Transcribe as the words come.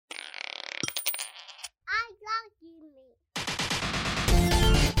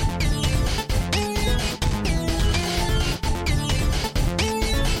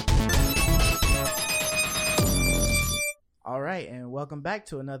All right, and welcome back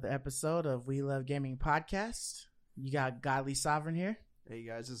to another episode of We Love Gaming Podcast. You got Godly Sovereign here. Hey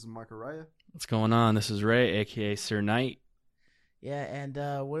guys, this is Mark Araya. What's going on? This is Ray, aka Sir Knight. Yeah, and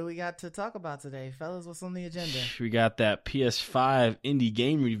what do we got to talk about today, fellas? What's on the agenda? We got that PS5 indie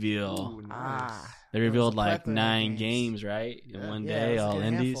game reveal. Ooh, nice. They revealed like 9 games, right? In one day, all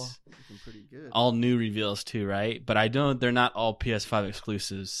indies. Looking pretty good. All new reveals too, right? But I know they're not all PS5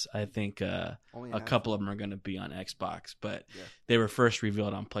 exclusives. I think a couple of them are going to be on Xbox, but they were first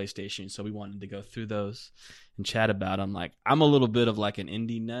revealed on PlayStation, so we wanted to go through those and chat about them. Like, I'm a little bit of like an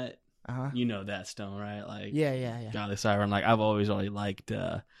indie nut. You know that, Stone, right? Like, yeah. Godly Sovereign. Like, I've always really liked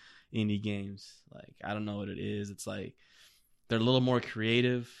indie games. Like, I don't know what it is. It's like they're a little more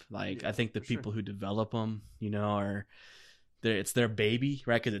creative. Like, I think the people who develop them, it's their baby,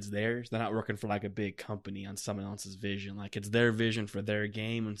 right? Because it's theirs. They're not working for like a big company on someone else's vision. Like, it's their vision for their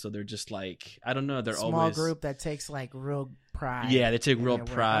game, and so they're just like, I don't know. They're small group that takes like real pride. Yeah, they take real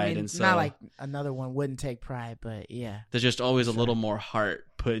pride, and so not like another one wouldn't take pride, but yeah, there's just always a little more heart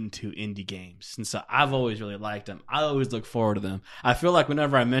put into indie games, and so I've always really liked them. I always look forward to them. I feel like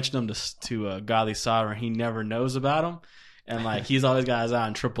whenever I mention them to Godly Sovereign, he never knows about them. And like he's always got his eye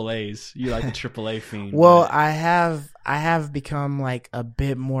on AAAs. You like the AAA fiend? Well, but I have become like a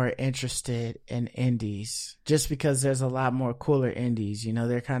bit more interested in indies just because there's a lot more cooler indies.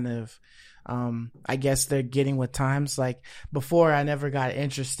 They're kind of, I guess they're getting with times. Like before, I never got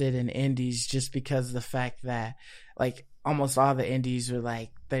interested in indies just because of the fact that like almost all the indies were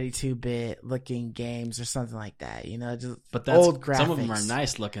like 32-bit looking games or something like that, just but that's, old graphics. Some of them are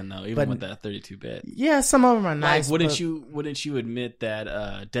nice looking though, even with that 32-bit. Yeah, some of them are nice. Like, wouldn't you admit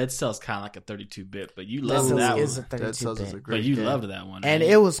that Dead Cell's kind of like a 32-bit, but you loved that one. Is a 32-bit. But you loved that one, and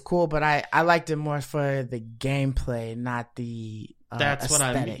it was cool. But I liked it more for the gameplay, not the. That's aesthetics.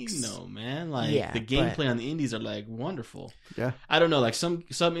 What I mean, though, man. Like the gameplay on the indies are like wonderful. Yeah, I don't know. Like some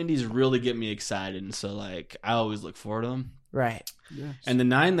indies really get me excited, and so like I always look forward to them. Right. Yeah. And the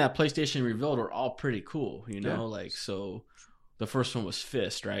 9 that PlayStation revealed are all pretty cool. Like so. The first one was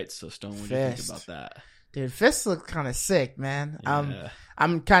Fist, right? So Stone, what do you think about that? Dude, Fist looked kind of sick, man. Yeah.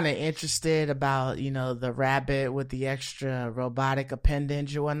 I'm kind of interested about the rabbit with the extra robotic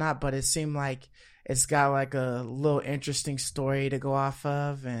appendage or whatnot, but it seemed like it's got like a little interesting story to go off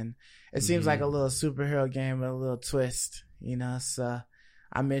of, and it seems like a little superhero game with a little twist, so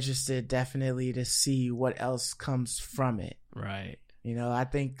I'm interested definitely to see what else comes from it. Right. I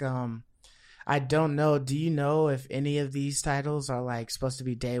think, I don't know. Do you know if any of these titles are like supposed to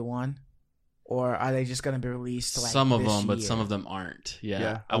be day one? Or are they just going to be released like some of them, year? But some of them aren't.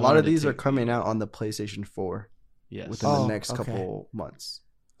 Yeah. A lot of these are coming out on the PlayStation 4 within the next couple months.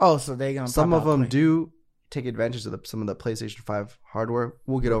 Oh, so they're going to some of them do take advantage of some of the PlayStation 5 hardware.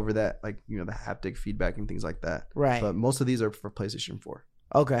 We'll get over that, like, the haptic feedback and things like that. Right. But most of these are for PlayStation 4.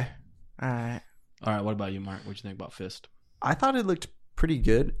 Okay. All right. What about you, Mark? What'd you think about Fist? I thought it looked pretty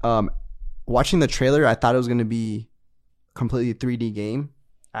good. Watching the trailer, I thought it was going to be a completely 3D game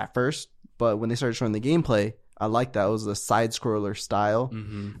at first. But when they started showing the gameplay, I liked that. It was a side-scroller style.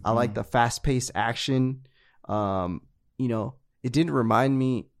 I like the fast-paced action. It didn't remind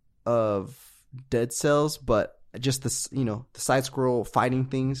me of Dead Cells, but just the side-scroll fighting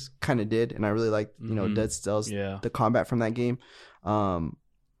things kind of did. And I really liked, Dead Cells, the combat from that game.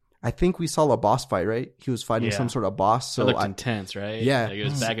 I think we saw a boss fight, right? He was fighting some sort of boss. So it looked intense, right? Yeah. Like it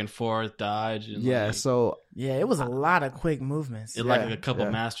was back and forth, dodge. And it was a lot of quick movements. It like a couple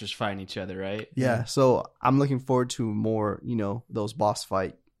masters fighting each other, right? Yeah. So I'm looking forward to more, those boss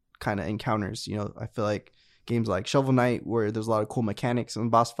fight kind of encounters. I feel like games like Shovel Knight, where there's a lot of cool mechanics in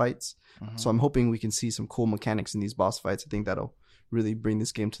boss fights. So I'm hoping we can see some cool mechanics in these boss fights. I think that'll really bring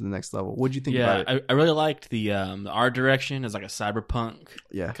this game to the next level. What do you think about it? I really liked the art direction. It's like a cyberpunk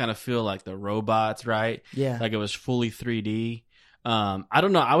kind of feel, like the robots, right? Yeah. Like it was fully 3D. I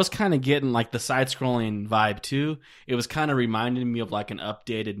don't know. I was kind of getting like the side-scrolling vibe too. It was kind of reminding me of like an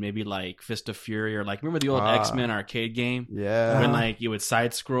updated, maybe like Fist of Fury, or like remember the old X-Men arcade game? Yeah. When like you would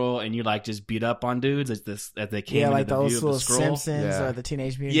side-scroll and you like just beat up on dudes as they came into like the view of the scroll. Simpsons or the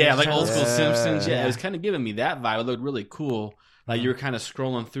Teenage Mutant Ninja like Turtles. old school Simpsons. Yeah, it was kind of giving me that vibe. It looked really cool. Like you were kind of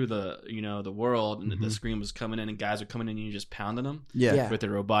scrolling through the world, and the screen was coming in, and guys were coming in, and you just pounding them with the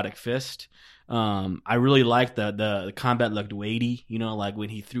robotic fist. I really liked the combat looked weighty. Like when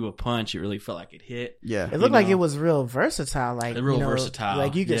he threw a punch, it really felt like it hit. Yeah, it looked like it was real versatile. Like versatile.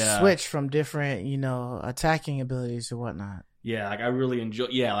 Like you could switch from different attacking abilities or whatnot. Yeah, like I really enjoy.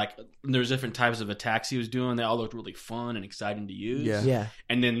 Yeah, like there's different types of attacks he was doing. They all looked really fun and exciting to use. Yeah.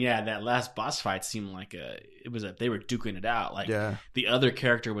 And then that last boss fight seemed like they were duking it out. Like the other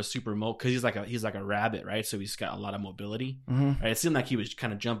character was super because he's like a rabbit, right? So he's got a lot of mobility. Mm-hmm. Right? It seemed like he was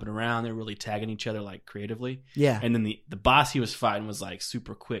kind of jumping around. They were really tagging each other like creatively. Yeah. And then the boss he was fighting was like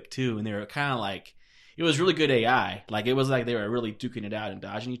super quick too, and they were kind of like. It was really good AI. Like it was like they were really duking it out and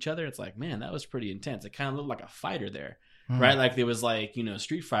dodging each other. It's like, man, that was pretty intense. It kind of looked like a fighter there, right? Like there was like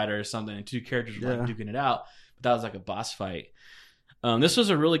Street Fighter or something, and two characters were like duking it out. But that was like a boss fight. This was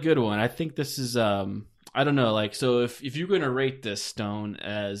a really good one. I think this is I don't know. Like so, if you're going to rate this Stone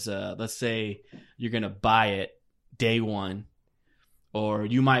as let's say you're going to buy it day one, or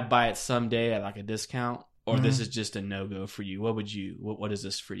you might buy it someday at like a discount, or this is just a no go for you. What is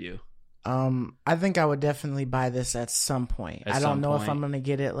this for you? I think I would definitely buy this at some point. I don't know if I'm going to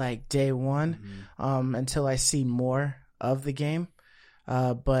get it like day one, until I see more of the game.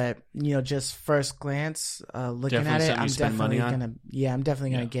 But just first glance, looking at it, I'm definitely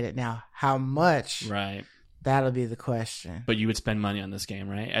gonna get it now. How much? Right. That'll be the question. But you would spend money on this game,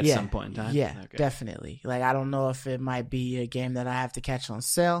 right? At some point in time? Yeah, definitely. Like, I don't know if it might be a game that I have to catch on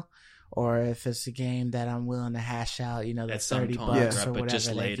sale, or if it's a game that I'm willing to hash out, the $30 or whatever. But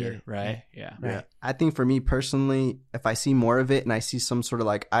just later, right? Yeah. I think for me personally, if I see more of it and I see some sort of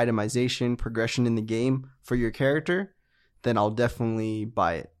like itemization, progression in the game for your character, then I'll definitely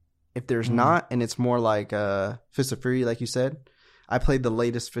buy it. If there's not, and it's more like Fist of Fury, like you said, I played the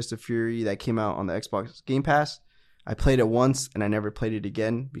latest Fist of Fury that came out on the Xbox Game Pass. I played it once and I never played it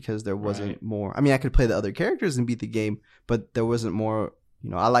again because there wasn't more. I mean, I could play the other characters and beat the game, but there wasn't more.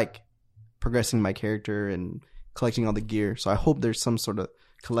 I like progressing my character and collecting all the gear. So I hope there's some sort of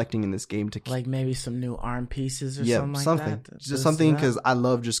collecting in this game to like maybe some new arm pieces or something like that. Just something because I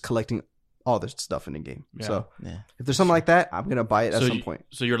love just collecting all this stuff in the game. Yeah. So if there's something like that, I'm gonna buy it at some point.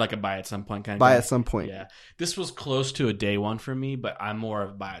 So you're like a buy at some point kind of buy guy? At some point. Yeah. This was close to a day one for me, but I'm more of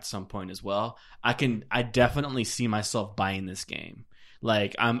a buy at some point as well. I definitely see myself buying this game.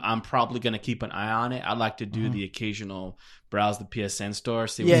 Like I'm probably gonna keep an eye on it. I'd like to do the occasional browse the PSN store,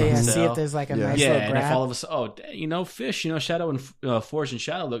 see what's on sale. See if there's like a nice little grab. And if all of a sudden, Fish, Shadow and Forge and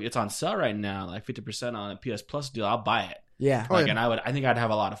Shadow, look, it's on sale right now, like 50% on a PS Plus deal. I'll buy it. Yeah. And I think I'd have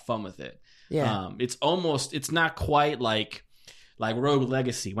a lot of fun with it. Yeah. It's not quite like Rogue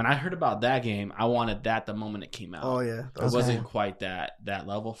Legacy. When I heard about that game, I wanted that the moment it came out. Oh yeah. It wasn't quite that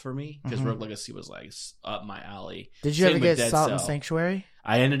level for me because Rogue Legacy was like up my alley. Did you ever get Salt and Sanctuary?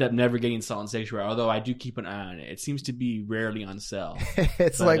 I ended up never getting Salt and Sanctuary, although I do keep an eye on it. It seems to be rarely on sale.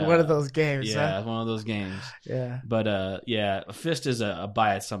 It's like one of those games. Yeah, it's one of those games. Yeah. But Fist is a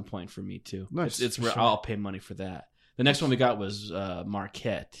buy at some point for me too. Nice. It's where I'll pay money for that. The next one we got was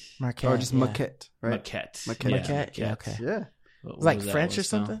Marquette. Or just Maquette, right? Maquette. Yeah, okay. Yeah. It's like French or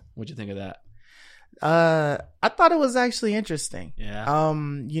something? What'd you think of that? I thought it was actually interesting. Yeah.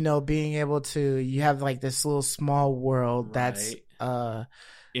 Being able to, you have like this little small world that's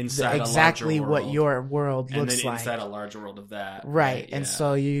inside exactly a larger what world. your world looks and then like. inside a larger world of that. Right. And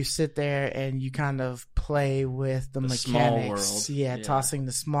so you sit there and you kind of play with the mechanics. Small world. Yeah, tossing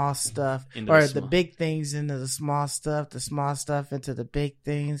the small stuff the big things into the small stuff into the big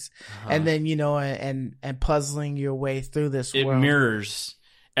things. And then, and puzzling your way through this world. It mirrors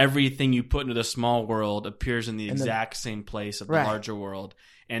everything you put into the small world appears in the exact same place of the larger world.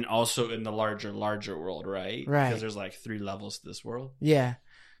 And also in the larger world, right? Right. Because there's like 3 levels to this world. Yeah.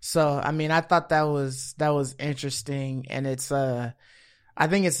 So, I mean, I thought that was interesting, and I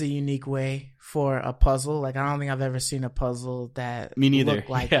think it's a unique way for a puzzle. Like, I don't think I've ever seen a puzzle that looked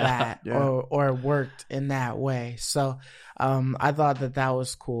like that or worked in that way. So, I thought that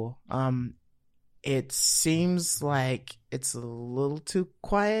was cool. It seems like it's a little too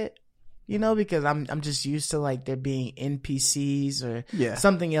quiet, because I'm just used to like there being NPCs or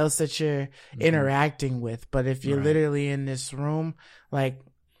something else that you're interacting with. But if you're literally in this room, like,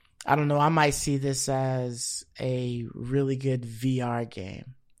 I don't know, I might see this as a really good VR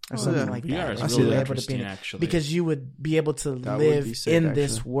game or something like VR that. is really interesting, actually. Because you would be able to live in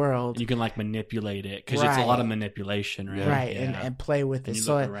this world. You can like manipulate it because it's a lot of manipulation, right? Right, and play with it.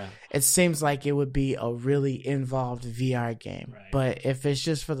 So it seems like it would be a really involved VR game. Right. But if it's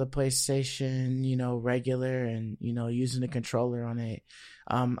just for the PlayStation, regular and, using the controller on it,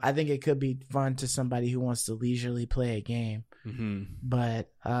 I think it could be fun to somebody who wants to leisurely play a game. Mm-hmm.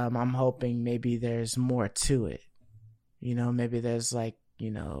 But I'm hoping maybe there's more to it. Maybe there's like,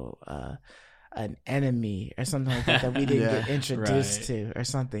 an enemy or something like that we didn't get introduced to or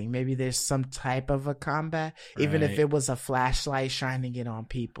something. Maybe there's some type of a combat, even if it was a flashlight shining it on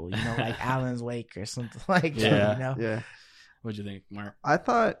people, like Alan's Wake or something like that. Yeah. What'd you think, Mark? I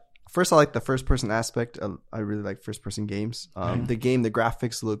thought first I like the first person aspect. I really like first person games. The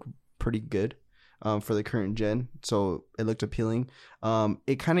graphics look pretty good for the current gen, so it looked appealing.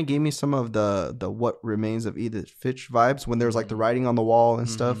 It kind of gave me some of the What Remains of Edith Finch vibes when there was like the writing on the wall and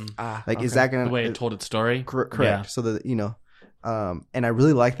stuff. Is that gonna the way it told its story? Correct. Yeah. So that and I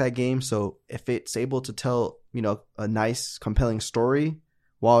really like that game. So if it's able to tell a nice compelling story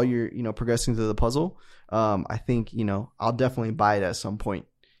while you're progressing through the puzzle, I think I'll definitely buy it at some point.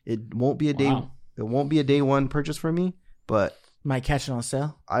 It won't be a day. Wow. It won't be a day one purchase for me, but Might catch it on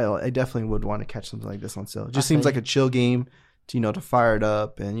sale. I definitely would want to catch something like this on sale. It just seems like a chill game to fire it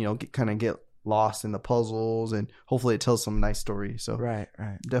up and get lost in the puzzles, and hopefully it tells some nice story. So Right.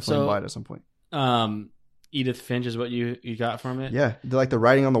 definitely buy it at some point. Edith Finch is what you got from it? Yeah, they're like the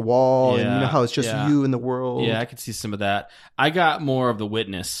writing on the wall, and how it's just you in the world. Yeah, I could see some of that. I got more of The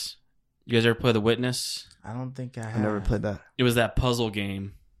Witness. You guys ever play The Witness? I don't think I have. I never played that. It was that puzzle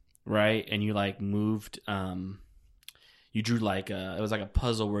game, right? And you moved. You drew it was like a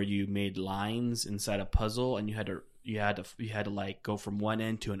puzzle where you made lines inside a puzzle, and you had to go from one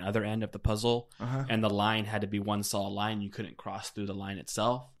end to another end of the puzzle, and the line had to be one solid line. You couldn't cross through the line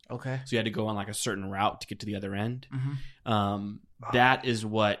itself. Okay. So you had to go on a certain route to get to the other end. That is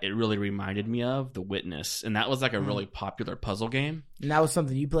what it really reminded me of, The Witness, and that was a really popular puzzle game. And that was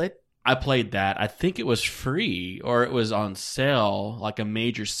something you played? I played that. I think it was free or it was on sale. Like a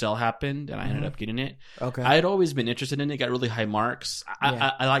major sale happened and I ended up getting it. Okay. I had always been interested in it. Got really high marks.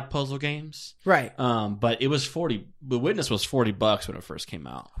 I like puzzle games. Right. But it was The Witness was $40 when it first came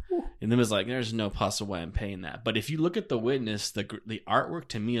out. Ooh. And then it was there's no possible way I'm paying that. But if you look at The Witness, the artwork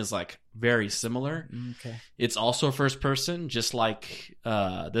to me is very similar. Okay. It's also first person, just like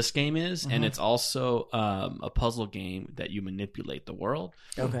this game is. And it's also a puzzle game that you manipulate the world.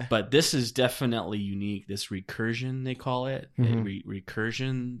 Okay. But this is definitely unique. This recursion, they call it.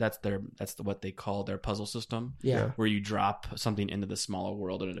 Recursion. That's what they call their puzzle system. Yeah. Where you drop something into the smaller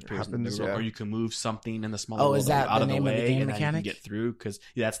world and it appears in the world, or you can move something in the smaller world out of the way and then you can get through, because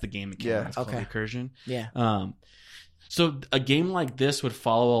that's the game mechanic. Yeah. It's called recursion. Yeah. So a game like this would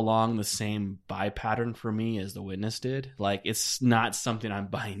follow along the same buy pattern for me as The Witness did. It's not something I'm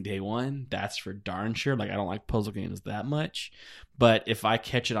buying day one. That's for darn sure. I don't like puzzle games that much. But if I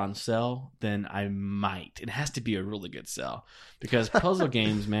catch it on sale, then I might. It has to be a really good sale. Because puzzle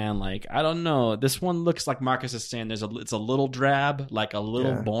games, man, I don't know. This one looks like Marcus is saying it's a little drab, a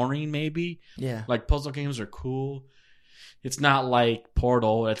little boring maybe. Yeah. Puzzle games are cool. It's not like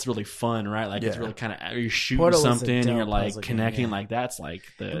Portal. It's really fun, right? It's really kind of, you're shooting Portal something and you're connecting. Game, that's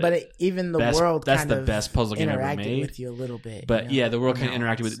the. But even the best, world, that's the best puzzle game ever made. With you a little bit, but the world kind of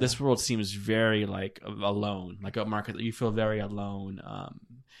interacted with. This world seems very alone. A market, you feel very alone.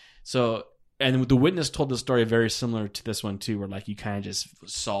 And The Witness told the story very similar to this one too, where you kind of just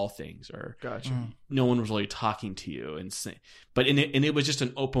saw things, or no one was really talking to you, but it was just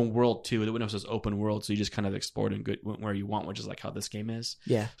an open world too. The Witness was open world, so you just kind of explored and went where you want, which is how this game is.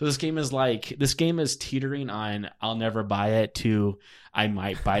 Yeah. So this game is teetering on I'll never buy it to I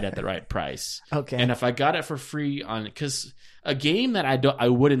might buy it at the right price. Okay. And if I got it for free because a game that I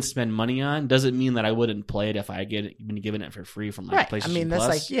wouldn't spend money on doesn't mean that I wouldn't play it if I been given it for free from PlayStation. I mean, that's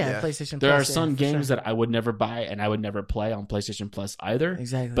Plus. PlayStation. There Plus, are some games that I would never buy and I would never play on PlayStation Plus either.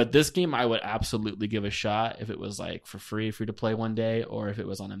 Exactly. But this game I would absolutely give a shot if it was for free to play one day, or if it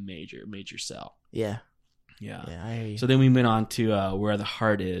was on a major sale. Yeah. Yeah. I hear you. So then we went on to Where the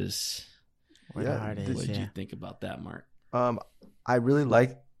Heart Is. What did you think about that, Mark? I really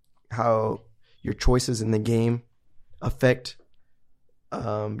like how your choices in the game affect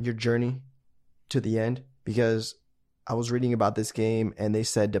your journey to the end, because I was reading about this game and they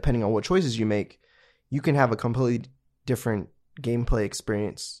said depending on what choices you make, you can have a completely different gameplay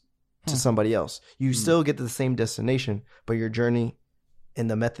experience to somebody else. You still get to the same destination, but your journey and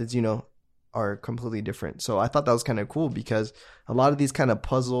the methods, are completely different. So I thought that was kind of cool, because a lot of these kind of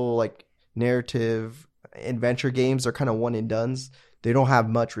puzzle narrative adventure games are kind of one and dones. They don't have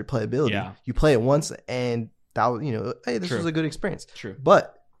much replayability. Yeah. You play it once and that hey, this was a good experience. True.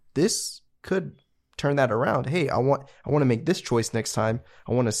 But this could turn that around. Hey, I want to make this choice next time.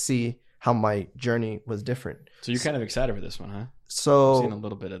 I want to see how my journey was different. So you're kind of excited for this one, huh? So I'm seeing a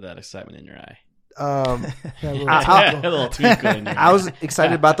little bit of that excitement in your eye. A little twinkle in your eye. I was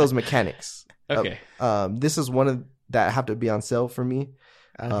excited about those mechanics. Okay. This is one of that have to be on sale for me.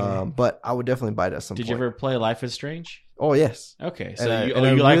 Okay. But I would definitely buy it at some point. Did you ever play Life is Strange? Oh, yes. Okay. So I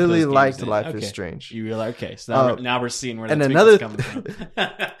really liked Life is Strange. You really okay. So now we're seeing where the tweak is coming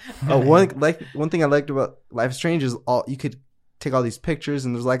from. One thing I liked about Life is Strange is you could take all these pictures,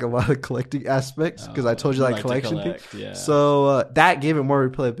 and there's like a lot of collecting aspects because I told you like collection collect, thing. yeah. So that gave it more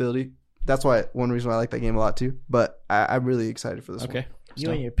replayability. That's one reason why I like that game a lot too. But I'm really excited for this one.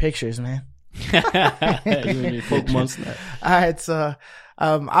 You and your pictures, man. You and your Pokemon Snap. All right, so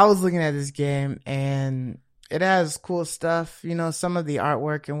I was looking at this game and it has cool stuff. You know, some of the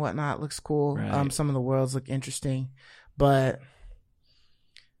artwork and whatnot looks cool. Right. Some of the worlds look interesting, but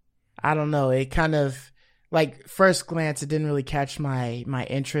I don't know. It kind of, like, first glance, it didn't really catch my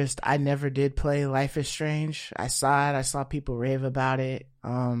interest. I never did play Life is Strange. I saw it. I saw people rave about it.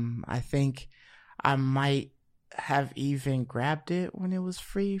 I think I might have even grabbed it when it was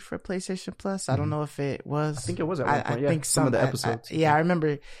free for PlayStation Plus. I don't know if it was. I think it was at one point. I think some of the episodes. I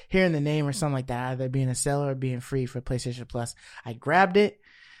remember hearing the name or something like that, either being a seller or being free for PlayStation Plus. I grabbed it,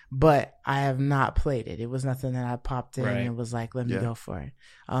 but I have not played it. It was nothing that I popped in and was like, let me go for it.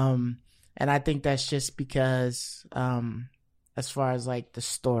 And I think that's just because, as far as like the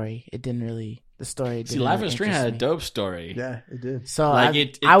story, it didn't really. The story. See, Life is Strange had a dope story. Yeah, it did. So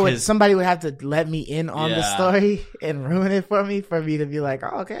like somebody would have to let me in on the story and ruin it for me to be like,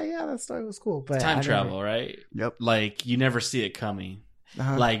 oh, okay, yeah, that story was cool. But time travel, right? Yep. Like you never see it coming.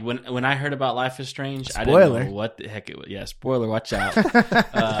 Like when I heard about Life is Strange, Spoiler. I didn't know what the heck it was. Yeah, spoiler. Watch out.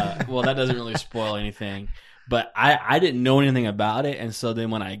 Well, that doesn't really spoil anything. But I didn't know anything about it, and so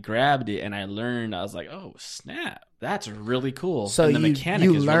then when I grabbed it and I learned, I was like, "Oh snap, that's really cool!" So and the mechanic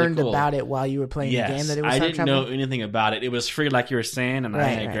you is learned really cool. about it while you were playing the game. That it was I time didn't travel? know anything about it. It was free, like you were saying, and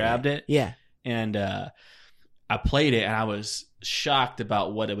I grabbed it. Yeah, and I played it, and I was shocked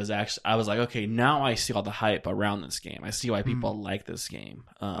about what it was actually. I was like, "Okay, now I see all the hype around this game. I see why people like this game."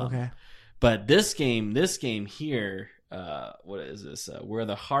 Okay, but this game here, what is this? Where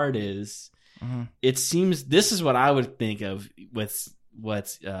the Heart Is. It seems this is what I would think of with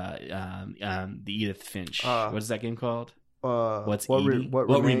what's the Edith Finch. What is that game called? What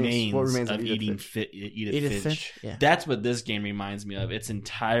remains of Edith Finch? Yeah. That's what this game reminds me of. It's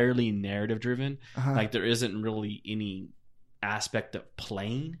entirely narrative driven. Like there isn't really any aspect of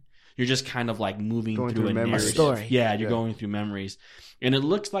playing. You're just kind of like moving through a narrative story. Yeah, you're going through memories. And it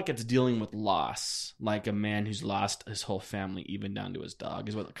looks like it's dealing with loss, like a man who's lost his whole family, even down to his dog,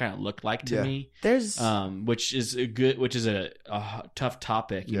 is what it kind of looked like to me. There's which is a tough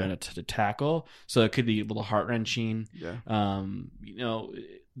topic, you know, to tackle. So it could be a little heart wrenching. Yeah. You know,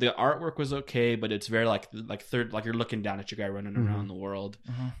 the artwork was okay, but it's very like you're looking down at your guy running around the world.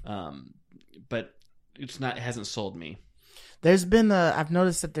 But it hasn't sold me. I've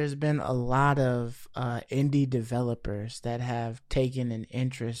noticed that there's been a lot of indie developers that have taken an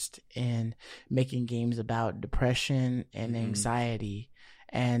interest in making games about depression and anxiety,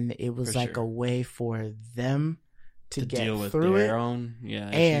 and it was like a way for them to get deal with through their it own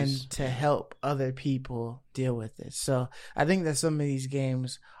and issues. to help other people deal with it. So I think that some of these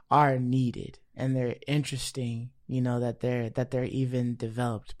games are needed and they're interesting, you know, that they're even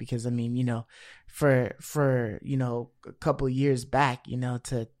developed, because I mean, you know, for you know, a couple years back, you know,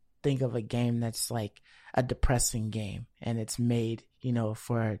 to think of a game that's like a depressing game and it's made, you know,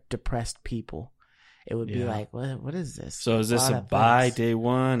 for depressed people, it would be like, what is this? So is this a buy day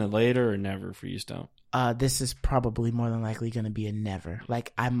one, a later, or never for you, Stone? This is probably more than likely going to be a never.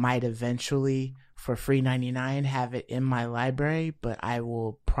 Like, I might eventually, for free 99, have it in my library, but I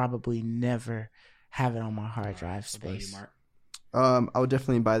will probably never have it on my hard drive space. I would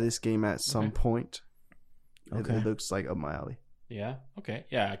definitely buy this game at some point. Okay. It looks like up my alley. Yeah. Okay.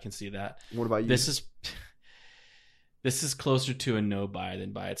 Yeah, I can see that. What about you? This is closer to a no buy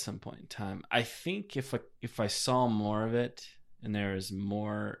than buy at some point in time. I think if I saw more of it and there is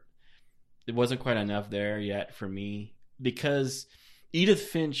more, it wasn't quite enough there yet for me, because Edith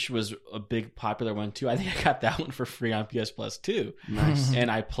Finch was a big popular one too. I think I got that one for free on PS Plus too. Nice. And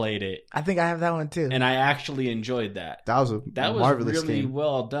I played it. I think I have that one too. And I actually enjoyed that. That was marvelous really game.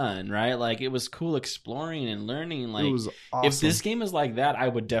 Well done, right? Like, it was cool exploring and learning. Like, it was awesome. If this game is like that, I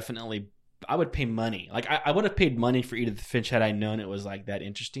would pay money. Like, I would have paid money for Edith Finch had I known it was like that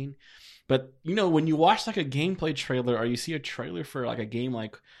interesting. But, you know, when you watch like a gameplay trailer or you see a trailer for like a game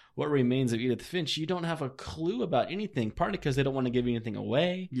like What Remains of Edith Finch, you don't have a clue about anything, partly because they don't want to give anything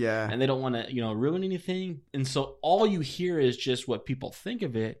away. Yeah. And they don't want to, you know, ruin anything. And so all you hear is just what people think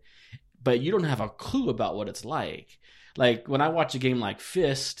of it, but you don't have a clue about what it's like. Like, when I watch a game like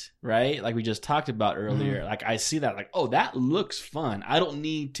Fist, right, like we just talked about earlier, like, I see that, like, oh, that looks fun. I don't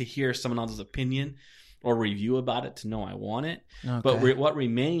need to hear someone else's opinion or review about it to know I want it. Okay. But What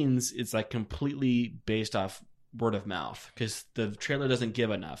Remains is like completely based off word of mouth, because the trailer doesn't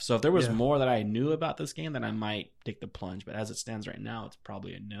give enough. So if there was more that I knew about this game, then I might take the plunge. But as it stands right now, it's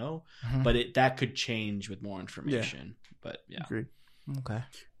probably a no. But that could change with more information. But yeah. Agreed. Okay.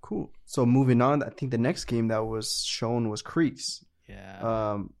 Cool. So moving on, I think the next game that was shown was Creeks.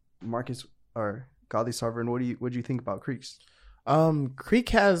 Yeah. Marcus or Godly Sovereign, what do you think about Creeks? Creek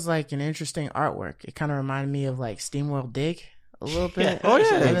has like an interesting artwork. It kind of reminded me of like SteamWorld Dig a little bit. Oh,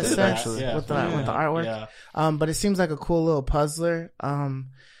 yeah, in it a did, sense actually. with the artwork. Yeah. But it seems like a cool little puzzler.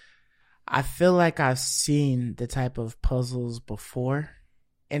 I feel like I've seen the type of puzzles before,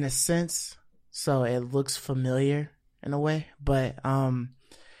 in a sense, so it looks familiar in a way. But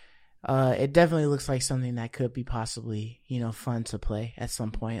it definitely looks like something that could be possibly, fun to play at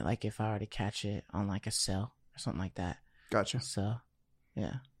some point. Like if I were to catch it on like a sale or something like that. Gotcha. So,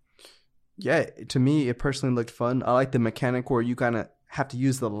 yeah. Yeah, to me, it personally looked fun. I like the mechanic where you kind of have to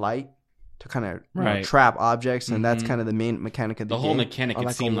use the light to kind of trap objects, and that's kind of the main mechanic of the game. The whole mechanic,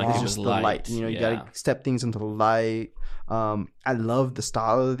 it seemed like it was just the light. You got to step things into the light. I love the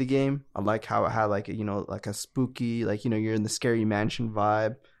style of the game. I like how it had like a spooky, like you're in the scary mansion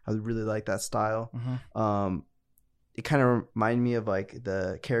vibe. I really like that style. Mm-hmm. It kind of reminded me of like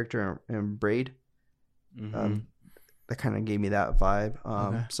the character in Braid. Mm-hmm. That kind of gave me that vibe.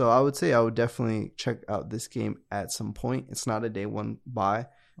 Okay. So I would say I would definitely check out this game at some point. It's not a day one buy,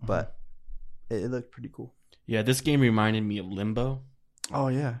 but it looked pretty cool. Yeah, this game reminded me of Limbo. Oh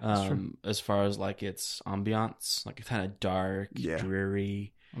yeah, that's true. As far as like its ambiance, like kind of dark,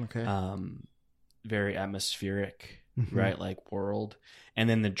 dreary, Okay. very atmospheric, right? Like world. And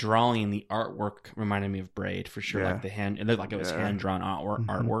then the drawing, the artwork reminded me of Braid for sure. Yeah. Like it looked like it was hand drawn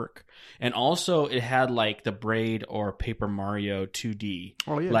artwork. And also it had like the Braid or Paper Mario 2D.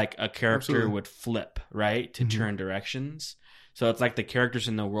 Oh yeah. Like a character Absolutely. would flip, right? To turn directions. So it's like the characters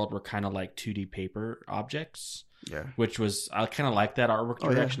in the world were kind of like 2D paper objects. Yeah. Which was, I kind of like that artwork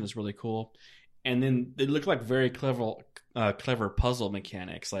direction. It's really cool. And then it looked like very clever puzzle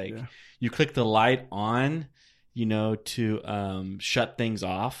mechanics. Like you click the light on, to shut things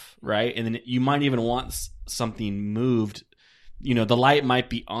off, right? And then you might even want something moved. The light might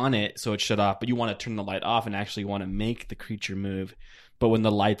be on it, so it's shut off, but you want to turn the light off and actually want to make the creature move. But when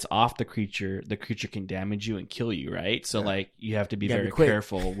the light's off the creature can damage you and kill you, right? So like you have to be very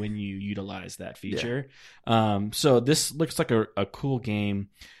careful when you utilize that feature. So this looks like a cool game.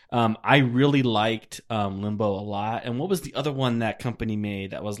 I really liked Limbo a lot. And what was the other one that company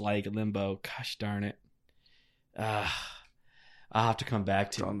made that was like Limbo? Gosh darn it. I'll have to come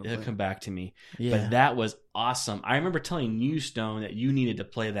back to it'll come back to me. Yeah. But that was awesome. I remember telling you, Stone, that you needed to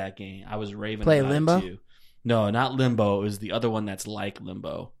play that game. I was raving about Limbo? it too. No, not Limbo. It was the other one that's like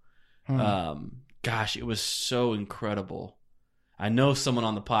Limbo. Gosh, it was so incredible. I know someone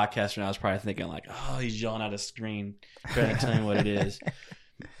on the podcast right now is probably thinking like, oh, he's yelling at a screen trying to tell me what it is.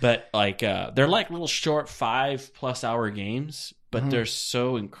 But like they're like little short 5+ hour games, but they're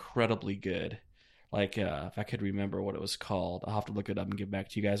so incredibly good. Like if I could remember what it was called, I'll have to look it up and get back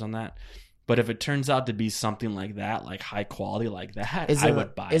to you guys on that. But if it turns out to be something like that, like high quality like that, I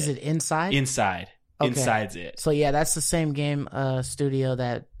would buy it. Is it Inside? Inside. Okay. Inside's it. So yeah, that's the same game studio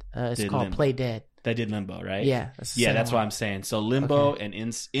that is called Limbo. Play Dead. That did Limbo, right? Yeah. That's what I'm saying. So Limbo and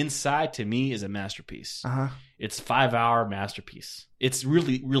Inside to me is a masterpiece. It's a 5-hour masterpiece. It's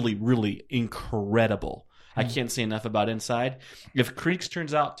really, really, really incredible. I can't say enough about Inside. If Creeks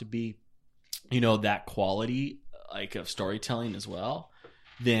turns out to be, that quality like of storytelling as well,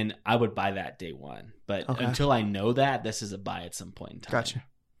 then I would buy that day one. But until I know that, this is a buy at some point in time. Gotcha.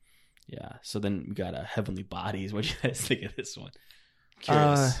 Yeah. So then we got Heavenly Bodies. What do you guys think of this one?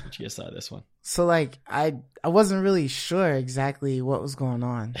 Curious what you guys saw of this one. So like I wasn't really sure exactly what was going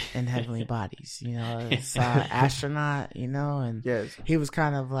on in Heavenly Bodies. It's astronaut, and he was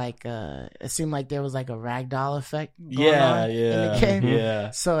kind of like it seemed like there was like a ragdoll effect going on in the game. Yeah.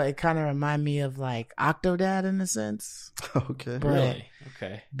 So it kind of reminded me of like Octodad in a sense. Okay. Really?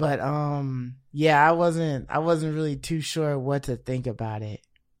 Okay. But I wasn't really too sure what to think about it.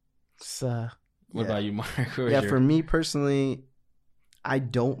 So what about you, Mark? For me personally, I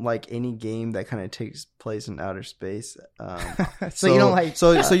don't like any game that kind of takes place in outer space. So you don't like?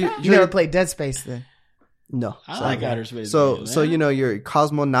 So you never played Dead Space then? No, I like outer space. So you're a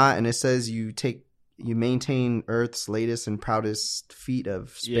cosmonaut, and it says you maintain Earth's latest and proudest feat of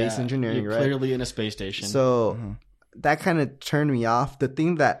space engineering. You're right? Clearly in a space station. So that kind of turned me off. The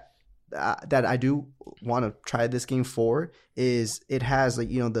thing that I do want to try this game for is it has like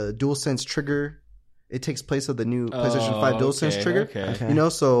the DualSense trigger. It takes place of the new PlayStation 5 DualSense trigger. Okay.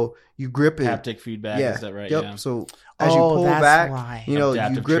 So you grip it. Haptic feedback, is that right? Yep. Yeah. So as you pull back, why. you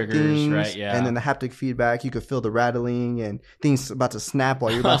Adaptive grip triggers, things, right? Yeah. and then the haptic feedback, you could feel the rattling and things about to snap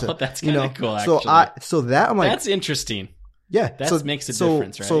while you're about to. That's kind of cool. Actually. So that I'm like, that's interesting. Yeah, that makes a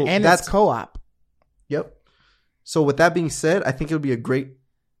difference, right? And that's co-op. Yep. So with that being said, I think it would be a great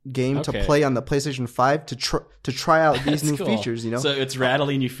game to play on the PlayStation 5 to try out these new features, you know? So it's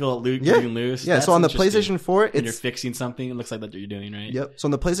rattling, you feel it moving loose. Yeah, That's so on the PlayStation 4, and you're fixing something, it looks like that you're doing, right? Yep. So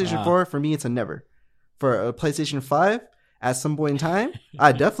on the PlayStation 4, for me, it's a never. For a PlayStation 5, at some point in time,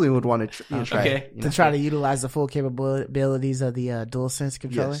 I definitely would want to try it. To try to utilize the full capabilities of the DualSense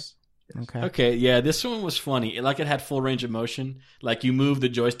controller? Yes. Okay, yeah, this one was funny. It had full range of motion. Like you move the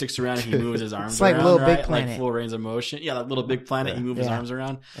joysticks around and he moves his arms around. It's like Little Big Planet. Like full range of motion. Yeah, like Little Big Planet, you move his arms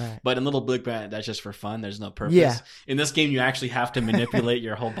around. Right. But in Little Big Planet, that's just for fun. There's no purpose. Yeah. In this game, you actually have to manipulate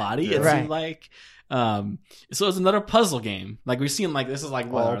your whole body, it seemed like. So it's another puzzle game. Like we've seen, this is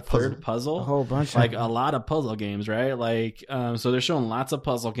our third puzzle. A whole bunch a lot of puzzle games, right? So they're showing lots of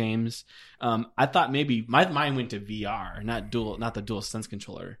puzzle games. I thought maybe my mind went to VR, not the DualSense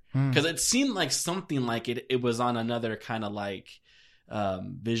controller, because it seemed like something like it was on another kind of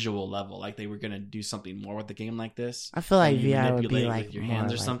visual level, like they were gonna do something more with the game like this. I feel like VR would be with your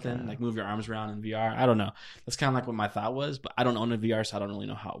hands or something, like move your arms around in VR. I don't know. That's kind of like what my thought was, but I don't own a VR, so I don't really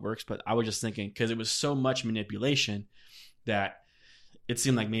know how it works. But I was just thinking, because it was so much manipulation that it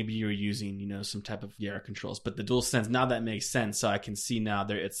seemed like maybe you were using, some type of VR controls. But the DualSense, now that makes sense. So I can see now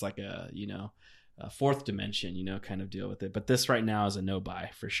it's like a fourth dimension, kind of deal with it. But this right now is a no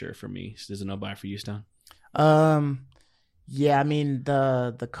buy for sure for me. Is a no buy for you, Stone? Yeah, I mean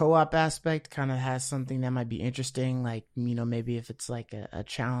the co-op aspect kind of has something that might be interesting. Like, maybe if it's like a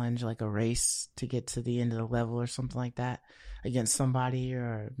challenge, like a race to get to the end of the level or something like that against somebody,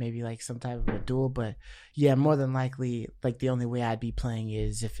 or maybe like some type of a duel. But yeah, more than likely, like the only way I'd be playing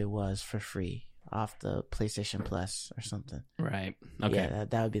is if it was for free off the PlayStation Plus or something. Right. Okay. Yeah,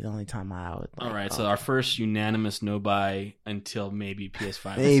 that would be the only time I would. All right. So our first unanimous no buy until maybe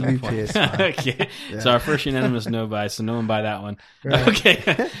PS5. Maybe PS5. Okay. Yeah. So our first unanimous no buy. So no one buy that one. Right.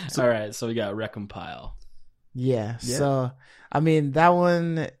 Okay. All right. So we got Recompile. Yeah. So I mean that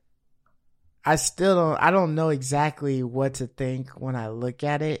one. I don't know exactly what to think when I look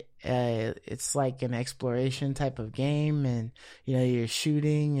at it. It's like an exploration type of game, and you're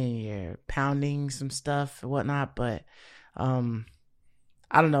shooting and you're pounding some stuff and whatnot, but I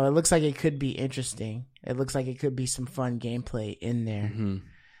don't know, it looks like it could be interesting. It looks like it could be some fun gameplay in there.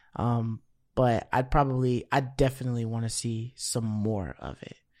 Mm-hmm. But I definitely want to see some more of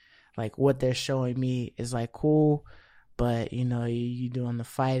it. Like what they're showing me is cool, but you doing the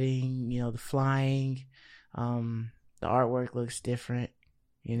fighting, the flying, the artwork looks different,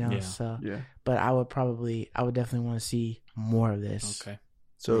 so but I would definitely want to see more of this. Okay.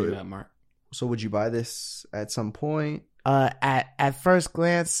 So Mark, so would you buy this at some point? At first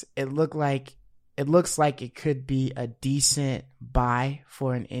glance, it looks like it could be a decent buy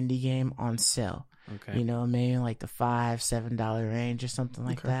for an indie game on sale. Okay. Maybe like the $5-7 range or something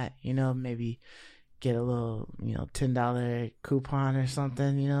like that. Maybe get a little, $10 coupon or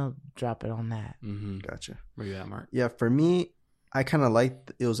something, drop it on that. Mm-hmm. Gotcha. Where you at, Mark? Yeah, for me, I kind of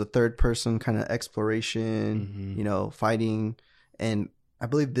liked it was a third person kind of exploration, fighting. And I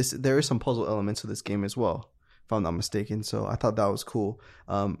believe there is some puzzle elements to this game as well, if I'm not mistaken. So I thought that was cool.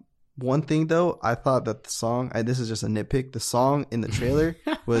 One thing though, I thought that the song, this is just a nitpick, the song in the trailer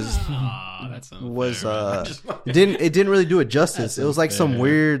was it didn't really do it justice. It was like some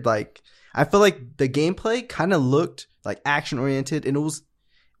weird, I feel like the gameplay kind of looked like action oriented, and it was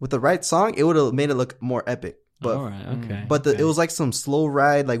with the right song, it would have made it look more epic. But it was like some slow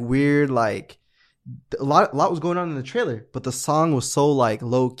ride, like weird, like a lot was going on in the trailer, but the song was so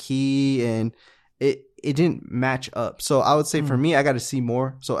low key, and it didn't match up. So I would say for me, I got to see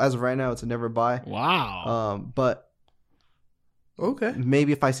more. So as of right now, it's a never buy. Wow. But okay,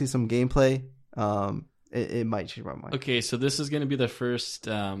 maybe if I see some gameplay, it might change my mind. Okay, so this is going to be the first.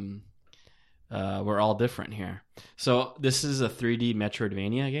 We're all different here. So this is a 3D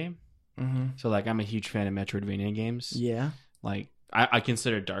Metroidvania game. Mm-hmm. So I'm a huge fan of Metroidvania games. Yeah. I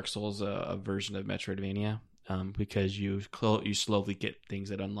consider Dark Souls a version of Metroidvania, because you slowly get things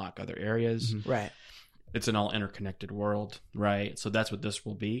that unlock other areas. Mm-hmm. Right. It's an all interconnected world, right? So that's what this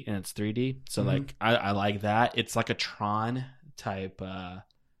will be, and it's 3D. So I like that. It's like a Tron type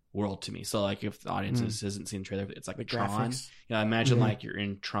world to me. So if the audience hasn't seen the trailer, it's like a Tron. Graphics. Imagine you're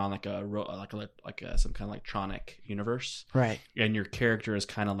in Tron, like some kind of electronic universe, right? And your character is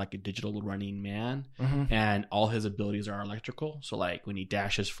kind of like a digital running man, and all his abilities are electrical. So when he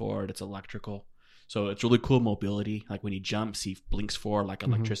dashes forward, it's electrical. So it's really cool mobility. Like when he jumps, he blinks forward like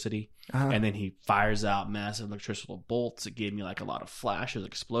electricity, and then he fires out massive electrical bolts. It gave me a lot of flashes,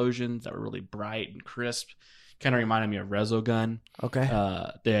 explosions that were really bright and crisp. Kind of reminded me of Resogun.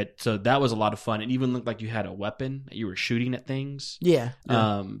 Okay. So that was a lot of fun. It even looked like you had a weapon that you were shooting at things. Yeah.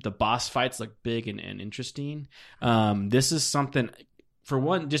 The boss fights look big and interesting. This is something, for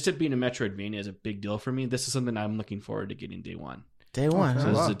one, just it being a Metroidvania is a big deal for me. This is something I'm looking forward to getting day one. Day one. So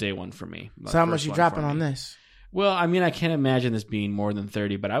Huh? this is a day one for me. So how much you dropping on this? Well, I mean, I can't imagine this being more than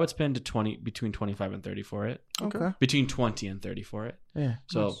 30, but I would spend between 25 and 30 for it. Okay. Between 20 and 30 for it. Yeah.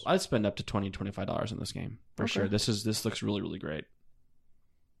 So nice. I'd spend up to $20, $25 in this game for sure. This looks really, really great.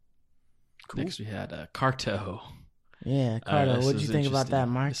 Cool. Next we had Carto. Yeah, Carto. What did you think about that,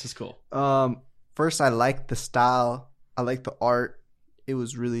 Mark? This is cool. First, I like the style. I like the art. It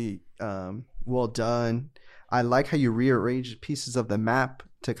was really well done. I like how you rearrange pieces of the map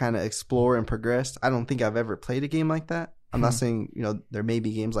to kind of explore and progress. I don't think I've ever played a game like that. I'm not saying, there may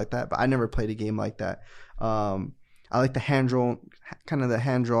be games like that, but I never played a game like that. I like the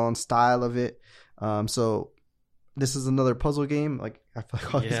hand-drawn style of it. So this is another puzzle game. Like, I feel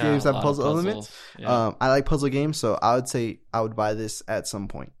like all these games have puzzle elements. Yeah. I like puzzle games, so I would say I would buy this at some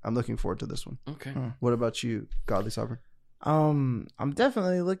point. I'm looking forward to this one. Okay. What about you, Godly Sovereign? I'm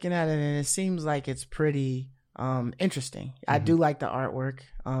definitely looking at it, and it seems like it's pretty interesting. I do like the artwork.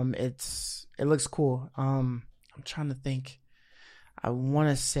 It looks cool. I'm trying to think. I want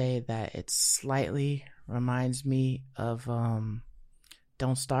to say that it slightly reminds me of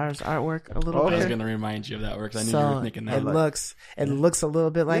Don't Starve's artwork a little bit. I was going to remind you of that work. I knew you were thinking that. It looks a little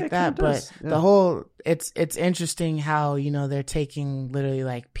bit like that, but the whole it's interesting how they're taking literally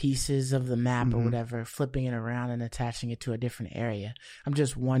like pieces of the map or whatever, flipping it around and attaching it to a different area. I'm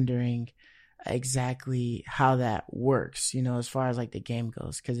just wondering exactly how that works, as far as like the game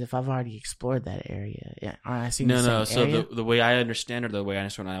goes, because if I've already explored that area, I see so the way I understand, or the way I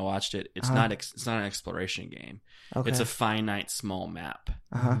understood when I watched it, it's not an exploration game. It's a finite small map,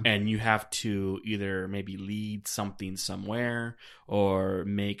 and you have to either maybe lead something somewhere or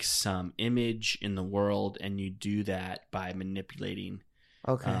make some image in the world, and you do that by manipulating.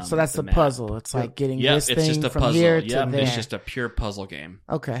 So that's the puzzle. It's like getting this thing from here to there. It's just a pure puzzle game.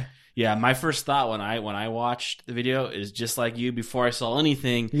 Okay. Yeah, my first thought when I watched the video is just like you. Before I saw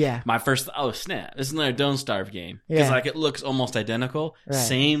anything, my first oh snap, this is another Don't Starve game, because like it looks almost identical,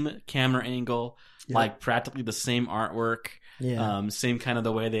 same camera angle, like practically the same artwork, same kind of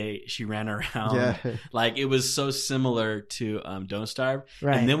the way she ran around, like it was so similar to Don't Starve.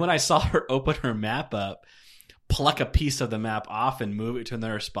 And then when I saw her open her map up, pluck a piece of the map off and move it to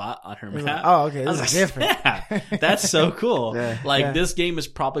another spot on her map. Oh, okay. This is different. Yeah, that's so cool. This game is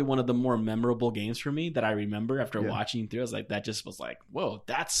probably one of the more memorable games for me that I remember after watching through. I was like, that just was like, whoa,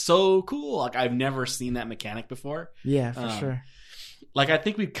 that's so cool. Like, I've never seen that mechanic before. Yeah, for sure. Like, I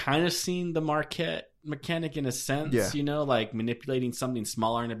think we've kind of seen the Marquette mechanic in a sense, like manipulating something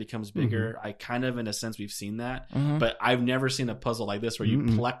smaller and it becomes bigger. I kind of, in a sense, we've seen that, but I've never seen a puzzle like this where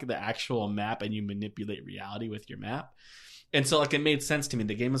you pluck the actual map and you manipulate reality with your map. And so, like, it made sense to me.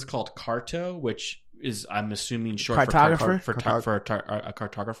 The game is called Carto, which is, I'm assuming, short for a cartographer,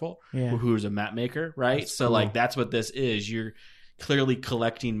 who's a map maker, right? That's so cool. Like, that's what this is. You're clearly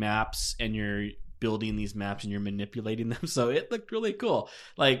collecting maps and you're building these maps and you're manipulating them. So it looked really cool.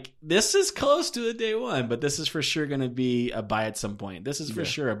 Like, this is close to a day one, but this is for sure going to be a buy at some point. This is for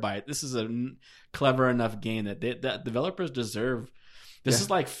sure a buy. This is a clever enough game that developers deserve. This is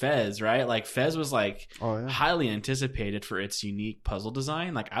like Fez, right? Like, Fez was like highly anticipated for its unique puzzle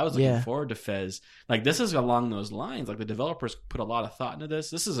design. Like, I was looking forward to Fez. Like, this is along those lines. Like, the developers put a lot of thought into this.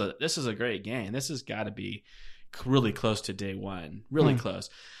 This is a great game. This has got to be really close to day one. Really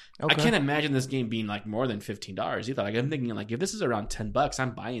close. Okay. I can't imagine this game being like more than $15 either. Like, I'm thinking, like, if this is around $10,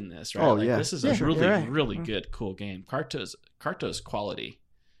 I'm buying this, right? This is a really good, cool game. Carto's quality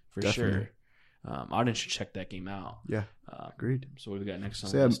for sure. Auden should check that game out. Yeah, agreed. So what do we got next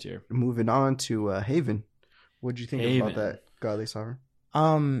on the list here? Moving on to Haven. What do you think about that, Godly Sovereign?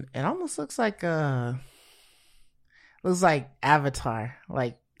 It almost looks like Avatar,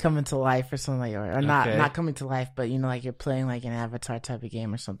 like coming to life or something like, or not coming to life, but like you're playing like an Avatar type of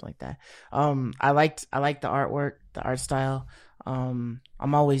game or something like that. I like the artwork, the art style. I'm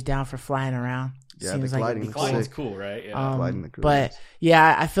always down for flying around. Yeah, seems the gliding is cool, right? Yeah. But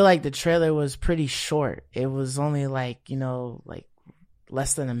yeah, I feel like the trailer was pretty short. It was only like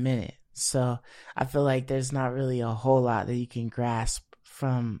less than a minute. So I feel like there's not really a whole lot that you can grasp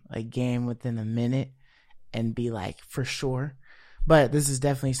from a game within a minute and be like for sure. But this is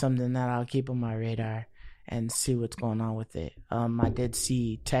definitely something that I'll keep on my radar and see what's going on with it. I did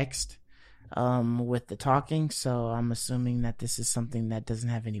see text with the talking, so I'm assuming that this is something that doesn't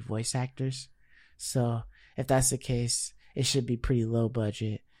have any voice actors. So if that's the case, it should be pretty low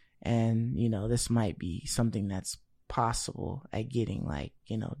budget And, this might be something that's possible at getting like,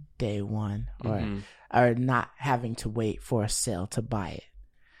 day one or not having to wait for a sale to buy it.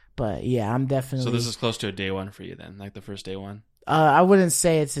 But yeah, I'm definitely. So this is close to a day one for you then, like the first day one? I wouldn't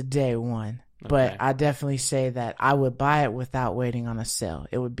say it's a day one. But Okay. I definitely say that I would buy it without waiting on a sale.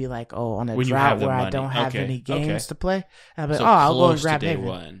 It would be like, on a When you have drought the where I money. don't have Okay, any games okay. to play. I'd be like, So I'll go and close to grab day Haven.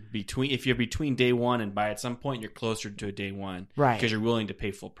 one. If you're between day one and buy at some point, you're closer to a day one, Right. Because you're willing to pay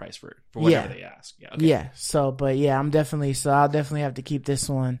full price for whatever they ask. Yeah. Okay. Yeah. So, but yeah, I'll definitely have to keep this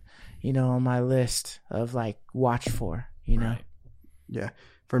one, on my list of like watch for, Right. Yeah.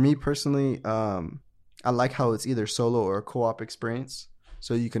 For me personally, I like how it's either solo or a co-op experience.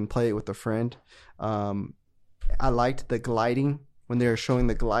 So you can play it with a friend. I liked the gliding when they were showing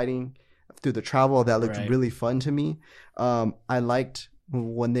the gliding through the travel. That looked really fun to me. I liked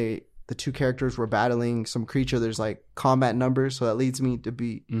when the two characters were battling some creature. There's like combat numbers, so that leads me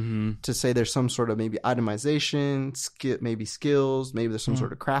to say there's some sort of maybe itemization, maybe skills, maybe there's some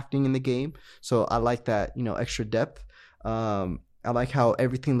sort of crafting in the game. So I like that, extra depth. I like how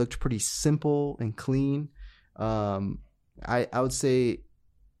everything looked pretty simple and clean. I would say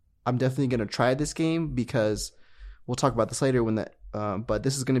I'm definitely going to try this game because we'll talk about this later but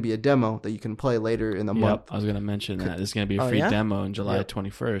this is going to be a demo that you can play later in the month. I was going to mention that. This is going to be a free demo on July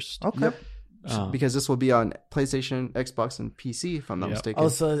 21st. Okay. Yep. Because this will be on PlayStation, Xbox, and PC, if I'm not mistaken. Oh,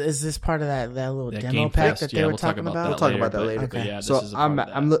 so is this part of that little demo Game pack Fest. that they were talking about? We'll talk about that later. But yeah, so this is a part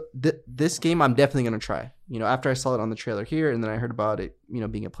of that. This game I'm definitely going to try. After I saw it on the trailer here, and then I heard about it,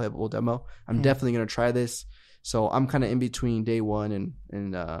 being a playable demo, I'm definitely going to try this. So I'm kind of in between day one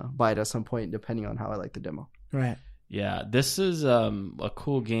and buy it at some point, depending on how I like the demo. Right. Yeah, this is a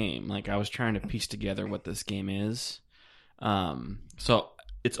cool game. Like I was trying to piece together what this game is. So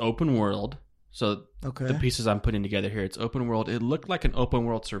it's open world. So the pieces I'm putting together here, it's open world. It looked like an open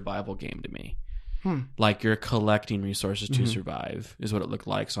world survival game to me. Like you're collecting resources to survive is what it looked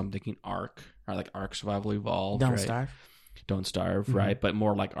like. So I'm thinking Ark or like Ark Survival Evolved. Don't Starve, right? But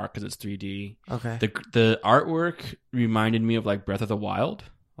more like Ark because it's 3D. Okay. The artwork reminded me of like Breath of the Wild.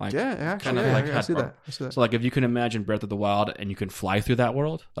 Like, I see that. So like if you can imagine Breath of the Wild and you can fly through that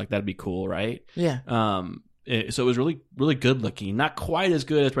world, like that'd be cool, right? Yeah. So it was really, really good looking. Not quite as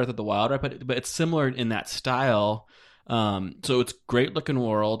good as Breath of the Wild, right? But it's similar in that style. So it's great looking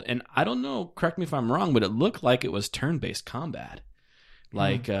world. And I don't know, correct me if I'm wrong, but it looked like it was turn-based combat.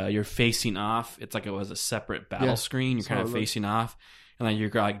 Like you're facing off. It's like it was a separate battle screen. You're kind of facing off. And like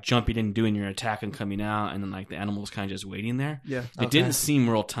you're like jumping in, doing your attack and coming out. And then like the animal was kind of just waiting there. Yeah. It didn't seem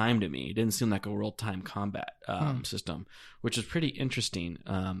real time to me. It didn't seem like a real time combat system, which is pretty interesting.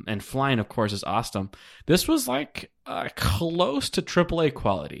 And flying, of course, is awesome. This was like close to AAA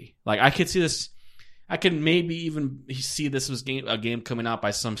quality. Like I could see this. I could maybe even see this was a game coming out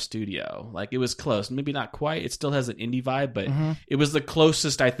by some studio. Like it was close, maybe not quite. It still has an indie vibe, but it was the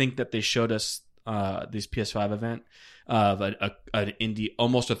closest I think that they showed us this PS5 event of an indie,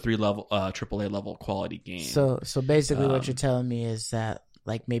 almost a AAA level quality game. So basically, what you're telling me is that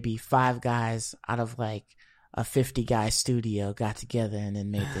like maybe 5 guys out of like a 50 guy studio got together and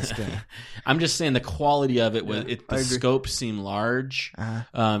then made this game. I'm just saying the quality of it was the scope seemed large.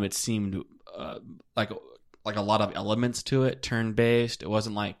 It seemed like a lot of elements to it, turn-based. It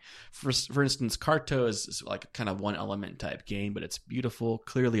wasn't like, for instance, Carto is like kind of one element type game, but it's beautiful,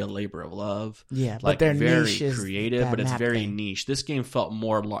 clearly a labor of love. Yeah, like but their very niche is creative, but it's very thing. niche. This game felt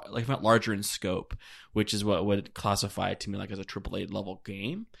more felt larger in scope, which is what would classify it to me like as a AAA level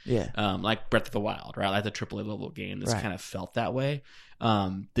game. Yeah, like Breath of the Wild, right? Like the AAA level game. This kind of felt that way.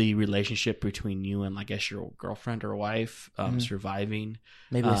 The relationship between you and I guess your girlfriend or wife, surviving,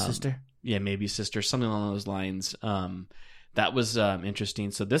 maybe a sister. Yeah, maybe sister, something along those lines. That was interesting.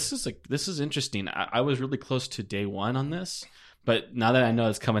 So this is interesting. I was really close to day one on this, but now that I know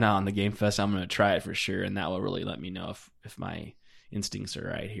it's coming out on the Game Fest, I'm going to try it for sure, and that will really let me know if my instincts are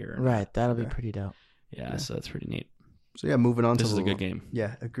right here. Right, that'll be pretty dope. Yeah, so that's pretty neat. So yeah, moving on. This is a good game.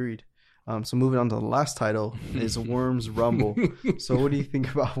 Yeah, agreed. So moving on to the last title is Worms Rumble. So what do you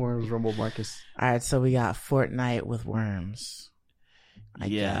think about Worms Rumble, Marcus? All right, so we got Fortnite with worms. I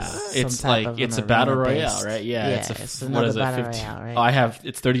guess. It's like it's a battle royale, right? Yeah, it's another battle royale, right?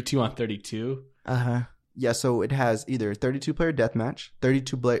 It's 32 on 32. Yeah, so it has either 32 player deathmatch,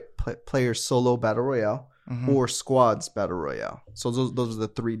 32 player solo battle royale, or squads battle royale. So those are the